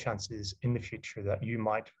all chances in the future that you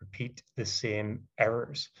might repeat the same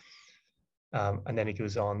errors. And then he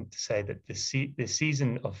goes on to say that the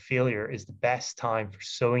season of failure is the best time for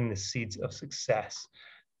sowing the seeds of success.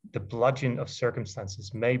 The bludgeon of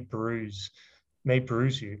circumstances may bruise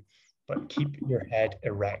you, but keep your head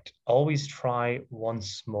erect. Always try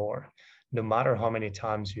once more, no matter how many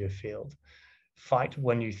times you have failed. Fight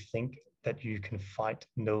when you think that you can fight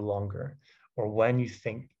no longer, or when you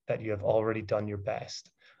think that you have already done your best,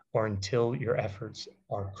 or until your efforts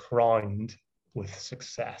are crowned with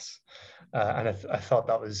success. And I thought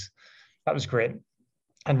that was great.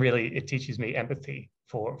 And really, it teaches me empathy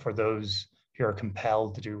for those who are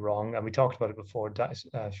compelled to do wrong. And we talked about it before.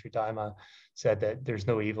 Sri Dhyma said that there's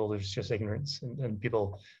no evil, there's just ignorance, and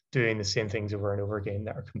people doing the same things over and over again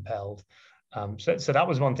that are compelled. So that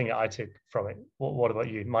was one thing that I took from it. What about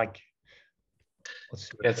you, Mike?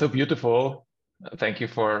 It's so beautiful. Thank you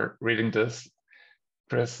for reading this,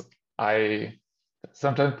 Chris. I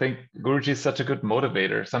sometimes think Guruji is such a good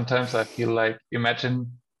motivator. Sometimes I feel like,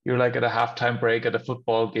 imagine you're like at a halftime break at a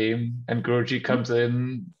football game, and Guruji comes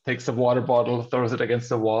in, takes a water bottle, throws it against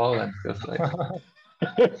the wall, and feels like.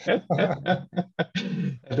 And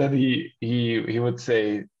then he would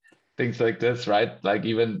say things like this, right? Like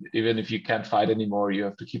even if you can't fight anymore, you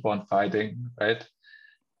have to keep on fighting, right?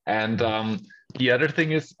 And the other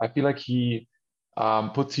thing is, I feel like he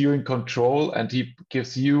puts you in control, and he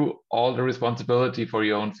gives you all the responsibility for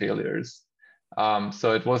your own failures.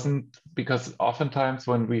 So it wasn't, because oftentimes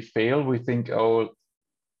when we fail, we think, oh,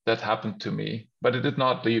 that happened to me, but it did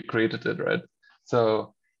not. You created it, right?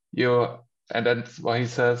 So and that's why he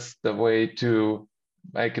says the way to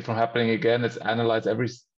make it from happening again is analyze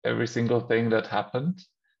every single thing that happened,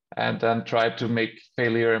 and then try to make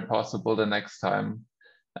failure impossible the next time.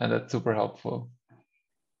 And that's super helpful.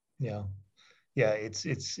 Yeah. Yeah,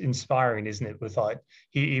 it's inspiring, isn't it? Without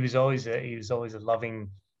he was always a loving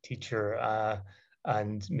teacher,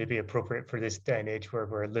 and maybe appropriate for this day and age where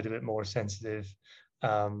we're a little bit more sensitive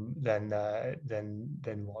than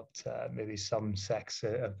what maybe some sects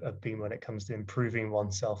have been when it comes to improving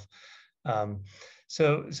oneself.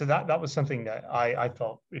 So that was something that I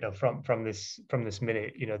thought, from this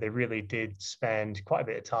minute, they really did spend quite a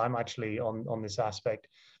bit of time actually on this aspect,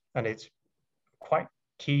 and it's quite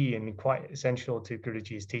key and quite essential to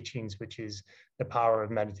Guruji's teachings, which is the power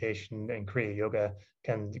of meditation and Kriya Yoga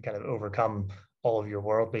can kind of overcome all of your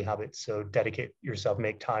worldly habits. So dedicate yourself,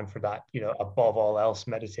 make time for that. Above all else,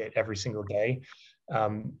 meditate every single day,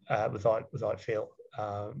 without fail.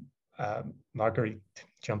 Marguerite,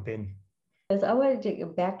 jump in. As I wanted to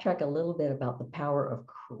backtrack a little bit about the power of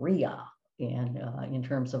Kriya and in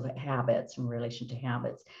terms of habits, in relation to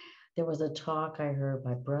habits. There was a talk I heard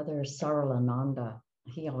by Brother Saralananda.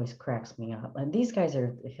 He always cracks me up. And these guys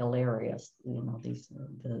are hilarious,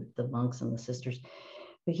 the monks and the sisters.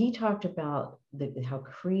 But he talked about how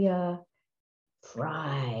Kriya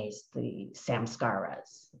fries the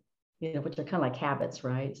samskaras, which are kind of like habits,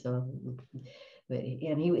 right? So,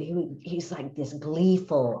 and he's like this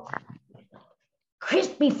gleeful,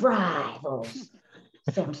 crispy fry those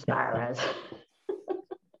samskaras.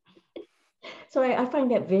 So I find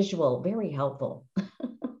that visual very helpful.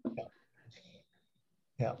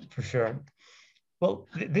 Yeah, for sure. Well,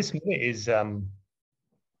 this minute is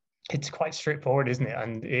it's quite straightforward, isn't it?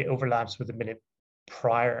 And it overlaps with the minute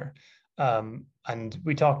prior. And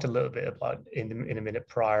we talked a little bit about in a minute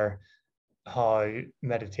prior how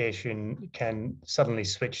meditation can suddenly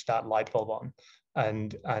switch that light bulb on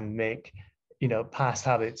and make past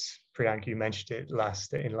habits. Priyanka, you mentioned it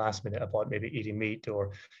in last minute about maybe eating meat,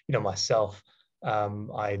 or myself.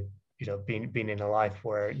 I been in a life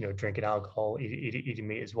where drinking alcohol, eating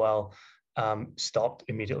meat as well, stopped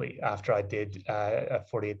immediately after I did a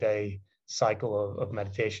 48-day cycle of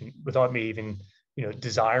meditation, without me even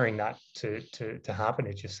desiring that to happen.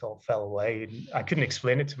 It just all fell away, and I couldn't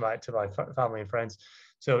explain it to my family and friends.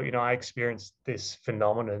 So I experienced this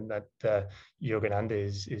phenomenon that Yogananda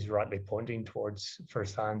is rightly pointing towards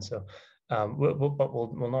firsthand. So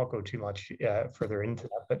we'll not go too much further into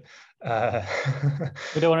that. But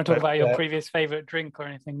we don't want to talk about your previous favorite drink or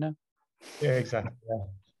anything, no? Yeah, exactly.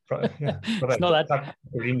 Yeah. It's not that.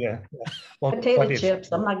 Yeah. Well, potato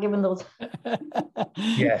chips. I'm not giving those.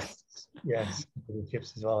 Yes, potato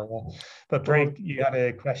chips as well. Yeah. But Frank, you had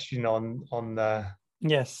a question on the.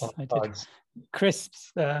 Yes, I did.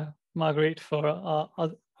 Crisps, Marguerite, for our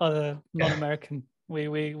other non-American.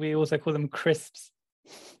 We also call them crisps.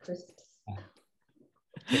 Crisps.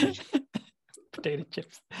 Potato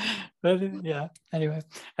chips. But, yeah. Anyway,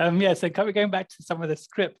 so going back to some of the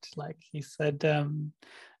script, like he said,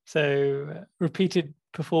 so repeated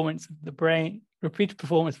performance of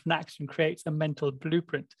an action creates a mental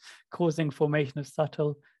blueprint, causing formation of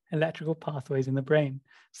subtle electrical pathways in the brain,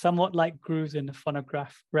 somewhat like grooves in a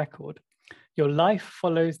phonograph record. Your life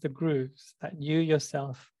follows the grooves that you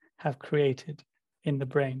yourself have created in the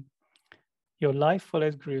brain. Your life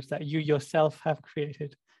follows grooves that you yourself have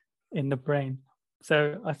created in the brain.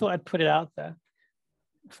 So I thought I'd put it out there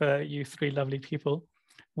for you three lovely people.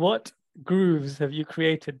 What grooves have you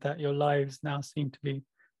created that your lives now seem to be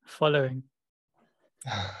following?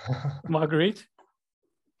 Marguerite?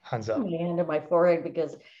 Hands up. My hand on my forehead,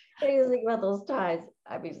 because I was thinking about those times.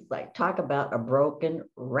 I mean, it's like, talk about a broken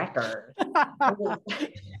record.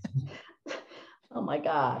 Oh my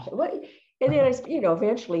gosh. And then,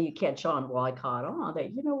 eventually you catch on. Well, I caught on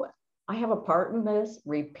that, what? I have a part in this,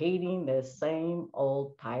 repeating this same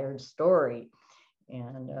old tired story.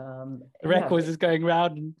 And the records is going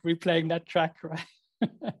around and replaying that track, right?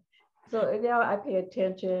 So now I pay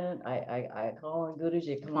attention. I call on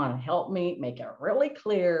Guruji, come on, help me make it really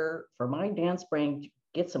clear for my dance brain,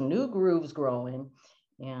 get some new grooves growing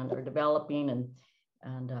and are developing,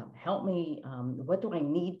 and help me. What do I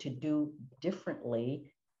need to do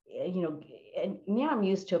differently? And now I'm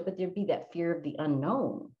used to it, but there'd be that fear of the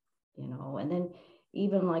unknown, and then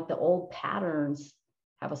even like the old patterns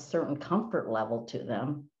have a certain comfort level to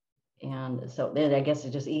them. And so then I guess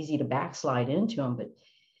it's just easy to backslide into them, but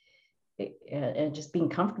and just being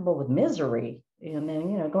comfortable with misery, and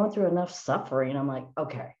then going through enough suffering, I'm like,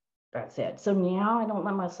 okay, that's it. So now I don't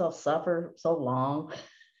let myself suffer so long.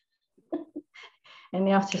 And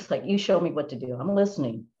now it's just like, you show me what to do, I'm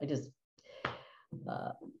listening. I just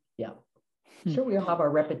sure, we all have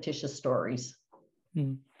our repetitious stories.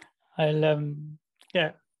 I'll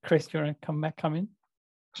Chris, you want to come in?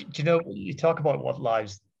 do you know, you talk about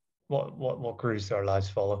what grooves our lives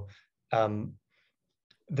follow.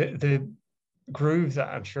 The groove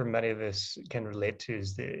that I'm sure many of us can relate to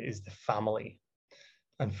is the family.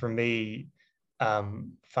 And for me,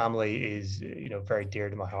 family is, very dear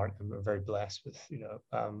to my heart. I'm very blessed with,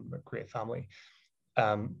 a great family.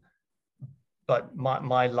 But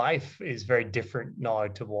my life is very different now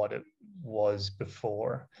to what it was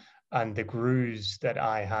before. And the grooves that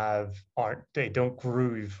I have they don't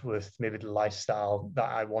groove with maybe the lifestyle that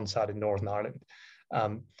I once had in Northern Ireland.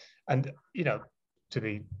 And, to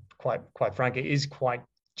be quite frank, it is quite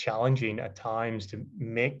challenging at times to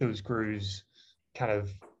make those grooves kind of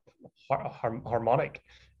harmonic.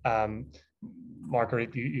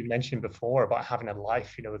 Margaret, you mentioned before about having a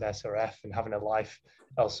life, with SRF and having a life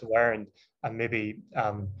elsewhere, and maybe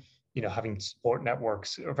having support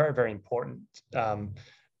networks are very, very important. Going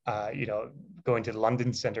to the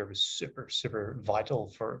London Centre was super vital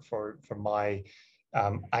for my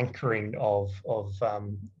anchoring of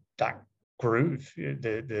that groove,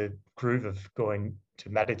 the groove of going to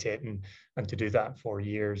meditate and to do that for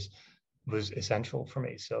years was essential for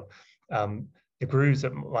me. So the grooves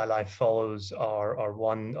that my life follows are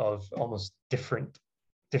one of almost different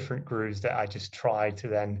grooves that I just try to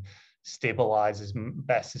then stabilize as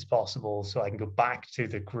best as possible, so I can go back to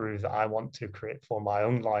the groove that I want to create for my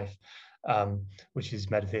own life, which is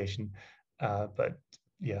meditation. But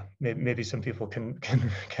yeah, maybe some people can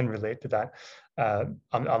relate to that.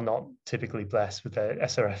 I'm not typically blessed with the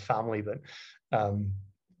SRF family, but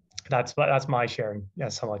that's my sharing.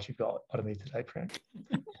 That's how much you've got out of me today, Frank.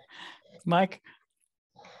 Mike?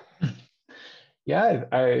 Yeah,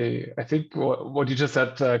 I think what you just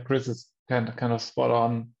said, Chris, is kind of spot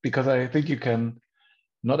on, because I think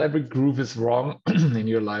not every groove is wrong in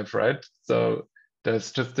your life, right? So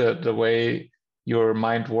there's just the way your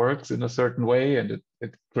mind works in a certain way, and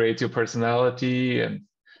it creates your personality, and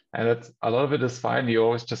that's, a lot of it is fine. You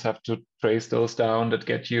always just have to trace those down that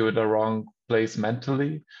get you in the wrong place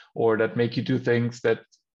mentally, or that make you do things that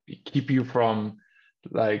keep you from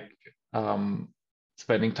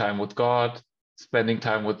spending time with God, spending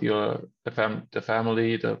time with the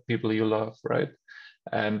family, the people you love, right?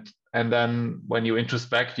 And then when you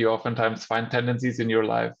introspect, you oftentimes find tendencies in your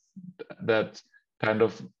life that kind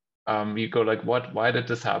of you go like, why did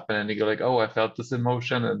this happen? And you go like, oh, I felt this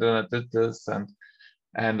emotion, and then I did this,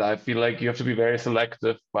 and I feel like you have to be very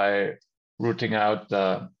selective by rooting out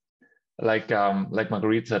like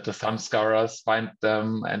Marguerite said, the samskaras, find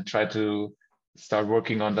them and try to start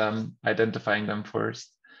working on them, identifying them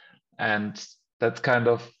first. And that's kind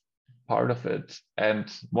of part of it.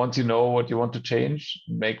 And once you know what you want to change,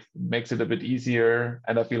 makes it a bit easier.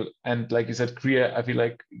 And I feel, and like you said, I feel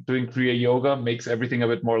like doing Kriya Yoga makes everything a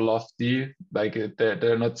bit more lofty. Like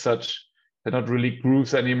they're not really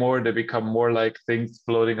grooves anymore. They become more like things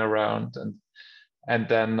floating around. And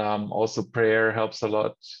then also prayer helps a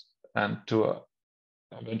lot, and to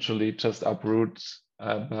eventually just uproot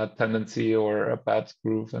a bad tendency or a bad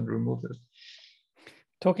groove and remove it.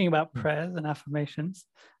 Talking about prayers and affirmations,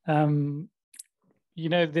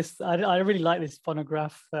 this I really like this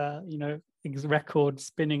phonograph, record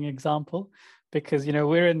spinning example, because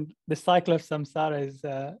we're in the cycle of samsara is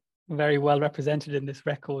very well represented in this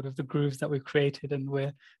record of the grooves that we've created, and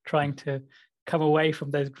we're trying to come away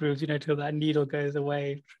from those grooves, till that needle goes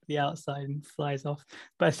away from the outside and flies off.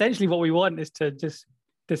 But essentially what we want is to just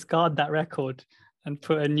discard that record and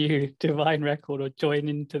put a new divine record, or join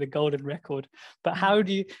into the golden record. But how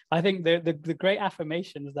do you, I think the great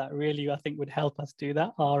affirmations that really I think would help us do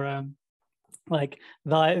that are like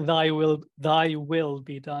thy will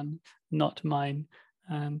be done, not mine,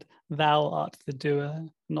 and thou art the doer,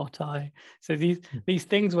 not I. So these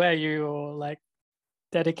things where you're like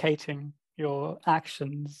dedicating your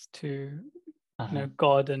actions to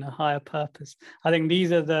God and a higher purpose. I think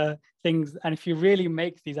these are the things, and if you really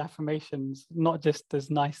make these affirmations not just as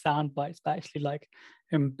nice sound bites, but actually like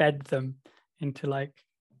embed them into like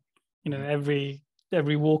every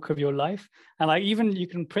walk of your life, and like even you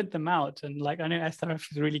can print them out, and like I know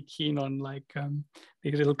SRF is really keen on like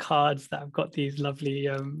these little cards that have got these lovely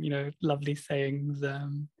lovely sayings.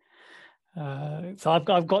 So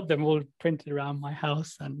I've got them all printed around my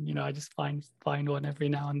house, and I just find one every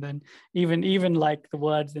now and then. Even like the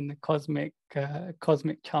words in the cosmic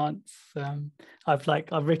chants,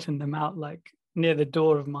 I've written them out like near the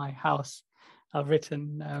door of my house. I've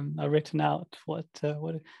written out what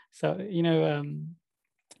so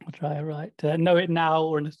what do I write? Know it now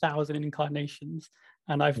or in 1,000 incarnations,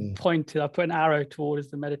 and I put an arrow towards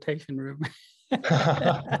the meditation room.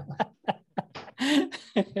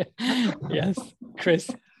 Yes, Chris.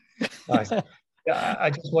 Nice. Yeah, I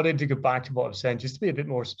just wanted to go back to what I was saying, just to be a bit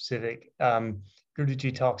more specific.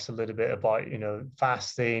 Guruji talks a little bit about,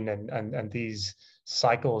 fasting and these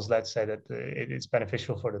cycles. Let's say that it's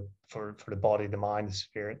beneficial for the body, the mind, the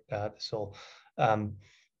spirit, the soul.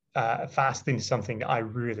 Fasting is something that I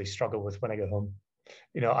really struggle with when I go home.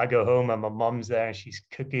 I go home and my mom's there and she's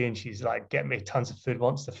cooking. She's like getting me tons of food,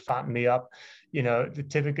 wants to fatten me up. The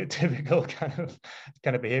typical kind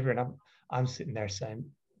of behavior. And I'm sitting there saying,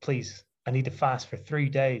 please, I need to fast for 3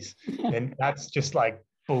 days. And that's just like,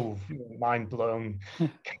 oh, mind blown.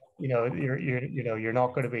 You're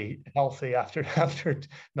not going to be healthy after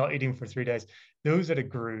not eating for 3 days. Those are the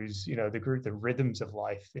gurus, the rhythms of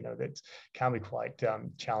life, that can be quite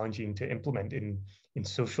challenging to implement in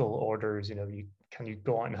social orders. You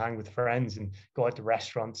go out and hang with friends and go out to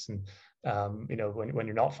restaurants and when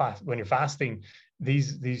you're fasting,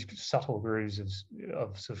 these subtle grooves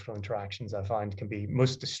of social interactions, I find, can be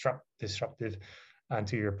most disruptive. And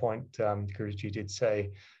to your point, Guruji did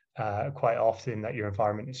say quite often that your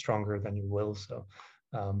environment is stronger than your will. So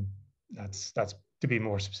that's to be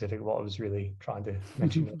more specific what I was really trying to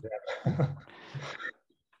mention there.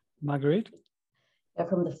 Marguerite? Yeah,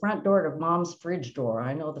 from the front door to mom's fridge door,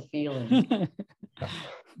 I know the feeling.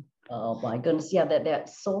 Oh my goodness, yeah, that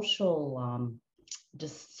social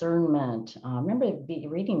discernment. I remember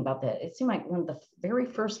reading about that. It seemed like one of the very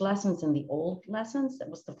first lessons in the old lessons, that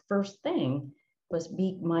was the first thing, was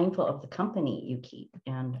be mindful of the company you keep.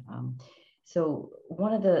 And so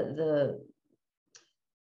one of the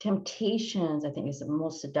temptations, I think, is the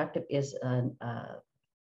most seductive is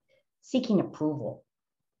seeking approval.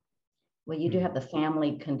 Well, you do have the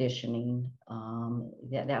family conditioning.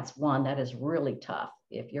 That's one that is really tough.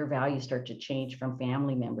 If your values start to change from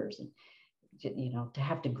family members, and to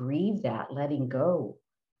have to grieve that, letting go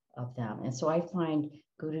of them. And so I find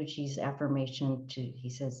Guruji's affirmation he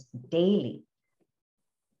says, daily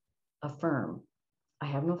affirm, I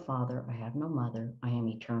have no father, I have no mother, I am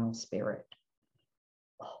eternal spirit.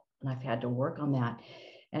 Oh, and I've had to work on that.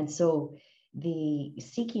 And so the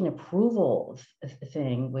seeking approval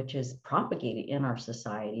thing, which is propagated in our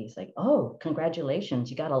society, is like, oh,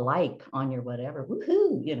 congratulations, you got a like on your whatever,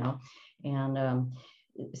 woohoo, and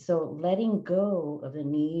so letting go of the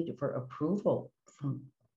need for approval from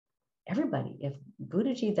everybody. If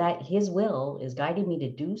Guruji, that his will is guiding me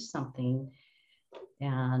to do something,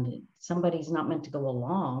 and somebody's not meant to go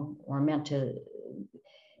along or meant to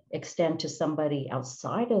extend to somebody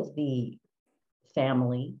outside of the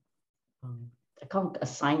family, I call them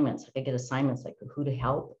assignments. I get assignments like who to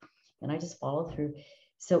help, and I just follow through.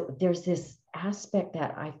 So there's this aspect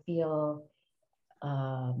that I feel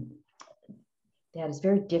that is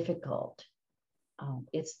very difficult.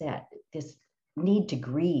 It's this need to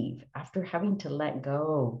grieve after having to let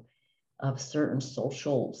go of certain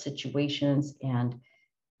social situations and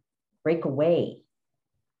break away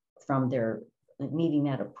from their needing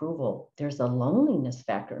that approval. There's a loneliness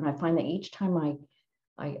factor, and I find that each time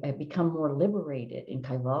I become more liberated in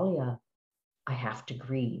Kaivalya, I have to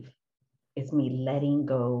grieve. It's me letting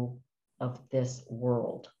go of this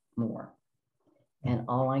world more. And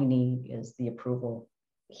all I need is the approval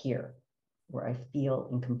here, where I feel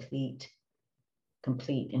in complete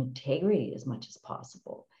integrity as much as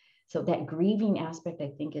possible. So that grieving aspect, I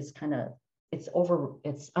think, is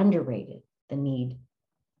it's underrated, the need,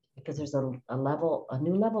 because there's a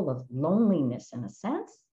new level of loneliness in a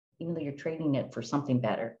sense, even though you're trading it for something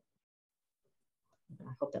better.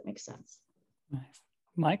 I hope that makes sense. Nice.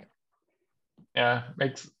 Mike? Yeah,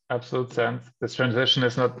 makes absolute sense. This transition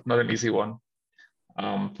is not an easy one.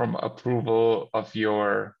 From approval of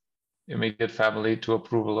your immediate family to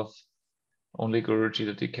approval of only Guruji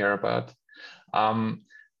that you care about.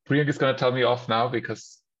 Priyank is going to tell me off now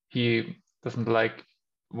because he doesn't like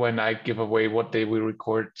when I give away what day we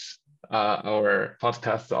record our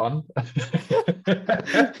podcasts on.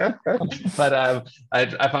 But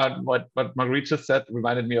I found what Marguerite just said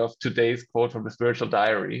reminded me of today's quote from the Spiritual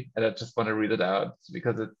Diary, and I just want to read it out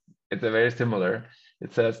because it's a very similar.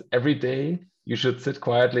 It says, every day you should sit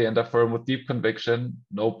quietly and affirm with deep conviction,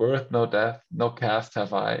 no birth, no death, no caste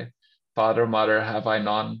have I. Father, mother, have I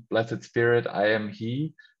none. Blessed Spirit, I am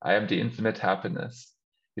He. I am the infinite happiness.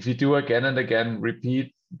 If you do again and again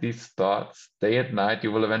repeat these thoughts day and night,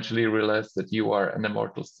 you will eventually realize that you are an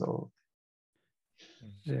immortal soul.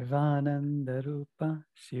 Jivananda Rupa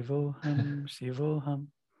Shivoham Shivoham.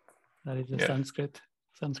 That is the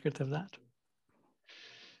Sanskrit of that.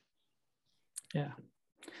 Yeah.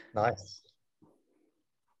 Nice.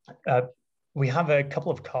 We have a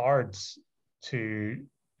couple of cards to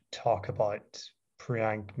talk about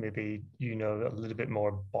Priyank, maybe you know a little bit more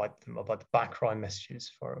about them, about the background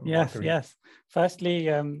messages for Yes, Marguerite. yes. Firstly,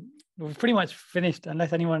 we've pretty much finished,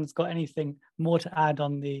 unless anyone's got anything more to add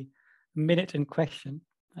on the minute in question.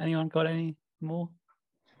 Anyone got any more?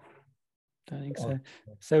 Don't think so.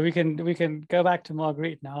 So we can go back to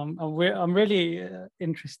Marguerite now. I'm really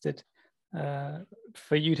interested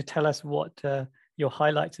for you to tell us what your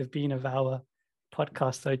highlights have been of our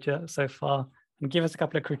podcast so far, and give us a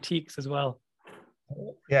couple of critiques as well.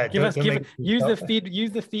 Yeah, use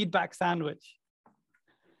the feedback sandwich.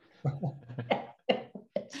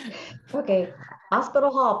 Okay,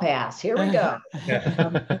 hospital hall pass. Here we go.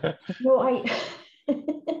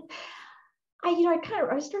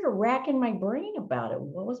 I started racking my brain about it.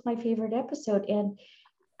 What was my favorite episode? And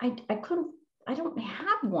I don't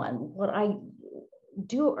have one. What I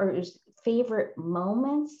do are favorite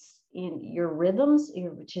moments in your rhythms,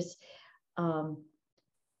 which is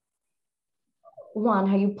one,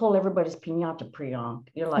 how you pull everybody's piñata, Priyank.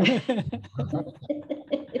 You're like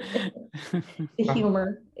the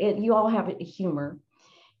humor. You all have humor,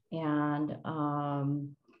 and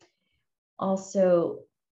also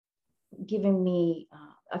giving me,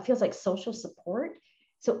 it feels like social support.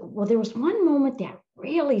 So, well, there was one moment that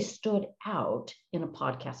really stood out in a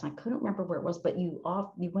podcast. And I couldn't remember where it was, but you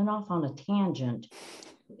went off on a tangent.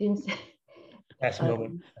 Best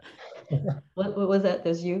moment. What was that?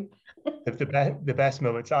 There's you. The best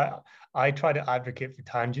moments. I try to advocate for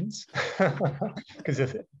tangents because I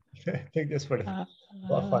think that's what a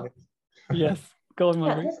lot of fun is. Yes, go on,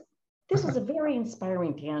 Marguerite. This was a very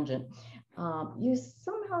inspiring tangent. You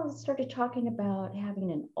somehow started talking about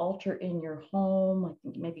having an altar in your home, I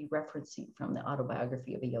think maybe referencing from the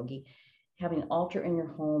autobiography of a yogi, having an altar in your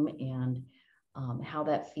home and how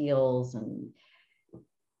that feels.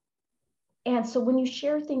 And so when you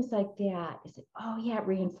share things like that, it's like, oh yeah, it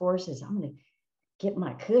reinforces. I'm going to get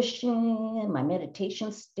my cushion, my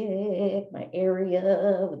meditation stick, my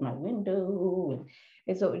area with my window.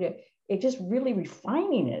 And so it just really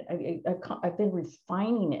refining it. I've been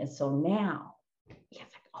refining it. And so now, yeah,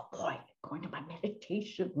 it's like, oh boy, going to my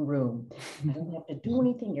meditation room. I don't have to do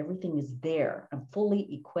anything. Everything is there. I'm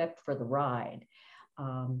fully equipped for the ride.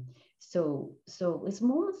 So it's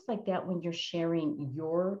moments like that when you're sharing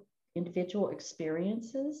your individual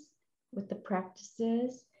experiences with the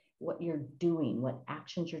practices, what you're doing, what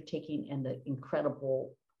actions you're taking, and the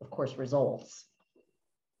incredible, of course, results.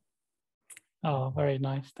 Oh, very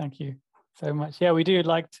nice. Thank you so much. Yeah, we do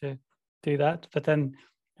like to do that, but then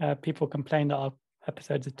people complain that our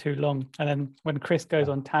episodes are too long. And then when Chris goes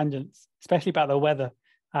on tangents, especially about the weather,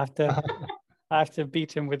 I have to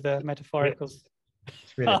beat him with the metaphoricals.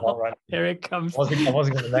 It's really hot right now. Here it comes. I wasn't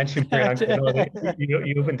going to mention Priyank.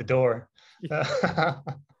 You opened the door. Yeah.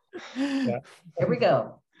 Here we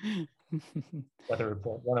go. Weather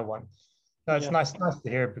report 101. No, it's nice to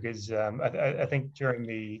hear because I think during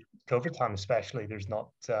the COVID time, especially, there's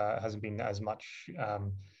not hasn't been as much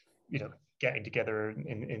getting together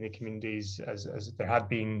in the communities as there had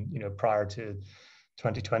been prior to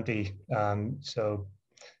 2020. So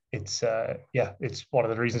it's it's one of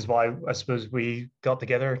the reasons why I suppose we got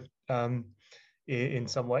together in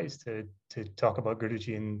some ways to talk about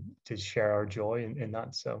Guruji and to share our joy in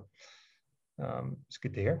that. So it's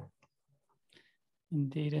good to hear.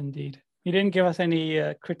 Indeed. You didn't give us any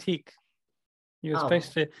critique. You were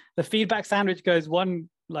supposed to. The feedback sandwich goes one,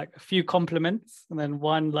 like a few compliments, and then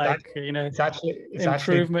one it's actually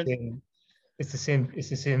improvement. It's the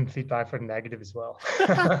same feedback for the negative as well.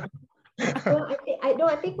 Well,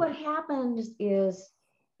 I think what happens is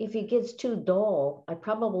if it gets too dull, I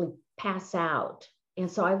probably pass out,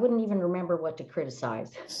 and so I wouldn't even remember what to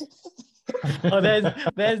criticize. Oh,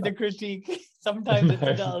 there's the critique. Sometimes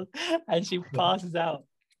it's dull, and she passes out.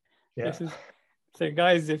 Yeah. So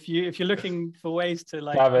guys, if you're looking for ways to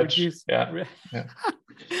reduce,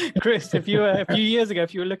 Chris, if you were a few years ago,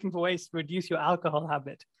 if you were looking for ways to reduce your alcohol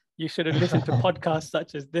habit, you should have listened to podcasts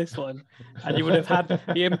such as this one, and you would have had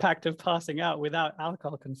the impact of passing out without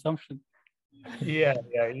alcohol consumption. Yeah.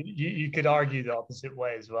 You could argue the opposite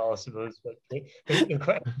way as well, I suppose. But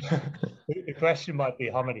the question might be,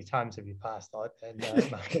 how many times have you passed out? And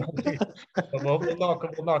but we'll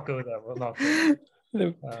not go there. We'll not go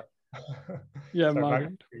there.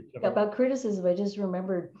 Margaret. About criticism, I just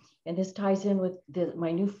remembered, and this ties in with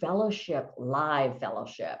my new fellowship, live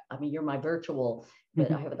fellowship. I mean, you're my virtual, but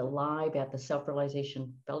I have the live at the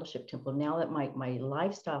Self-Realization Fellowship Temple. Now that my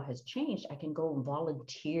lifestyle has changed, I can go and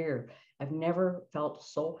volunteer. I've never felt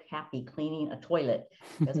so happy cleaning a toilet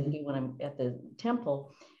as I do when I'm at the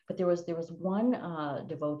temple. But there was one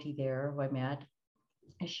devotee there who I met,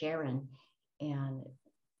 Sharon, and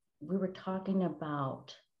we were talking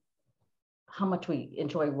about how much we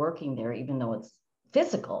enjoy working there, even though it's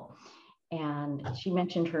physical. And she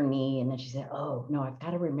mentioned her knee, and then she said, oh, no, I've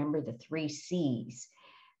got to remember the 3 C's.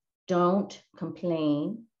 Don't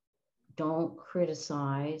complain, don't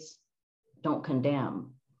criticize, don't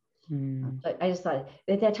condemn. I just thought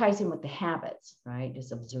that ties in with the habits, right?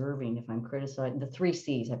 Just observing if I'm criticizing. The 3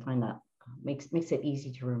 C's, I find that makes it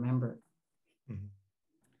easy to remember.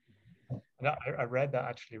 Mm-hmm. And I read that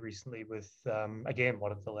actually recently with, again,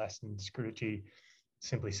 one of the lessons, Guruji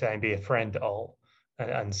simply saying, be a friend to all.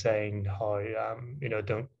 And saying how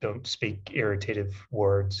don't speak irritative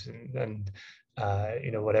words, and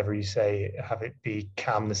whatever you say, have it be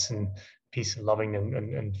calmness and peace and loving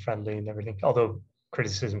and friendly and everything. Although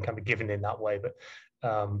criticism can be given in that way, but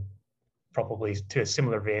probably to a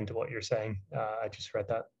similar vein to what you're saying. I just read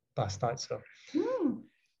that last night, so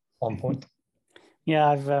on point. Yeah,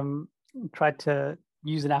 I've tried to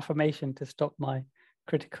use an affirmation to stop my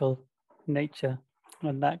critical nature.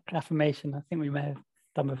 And that affirmation, I think we may have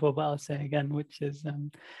done before, but I'll say again, which is,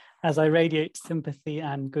 as I radiate sympathy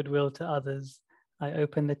and goodwill to others, I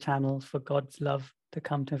open the channels for God's love to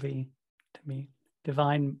come to me.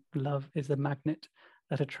 Divine love is a magnet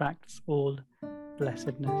that attracts all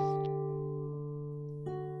blessedness.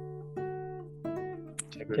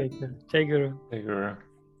 Jai Guru.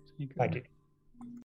 Thank you.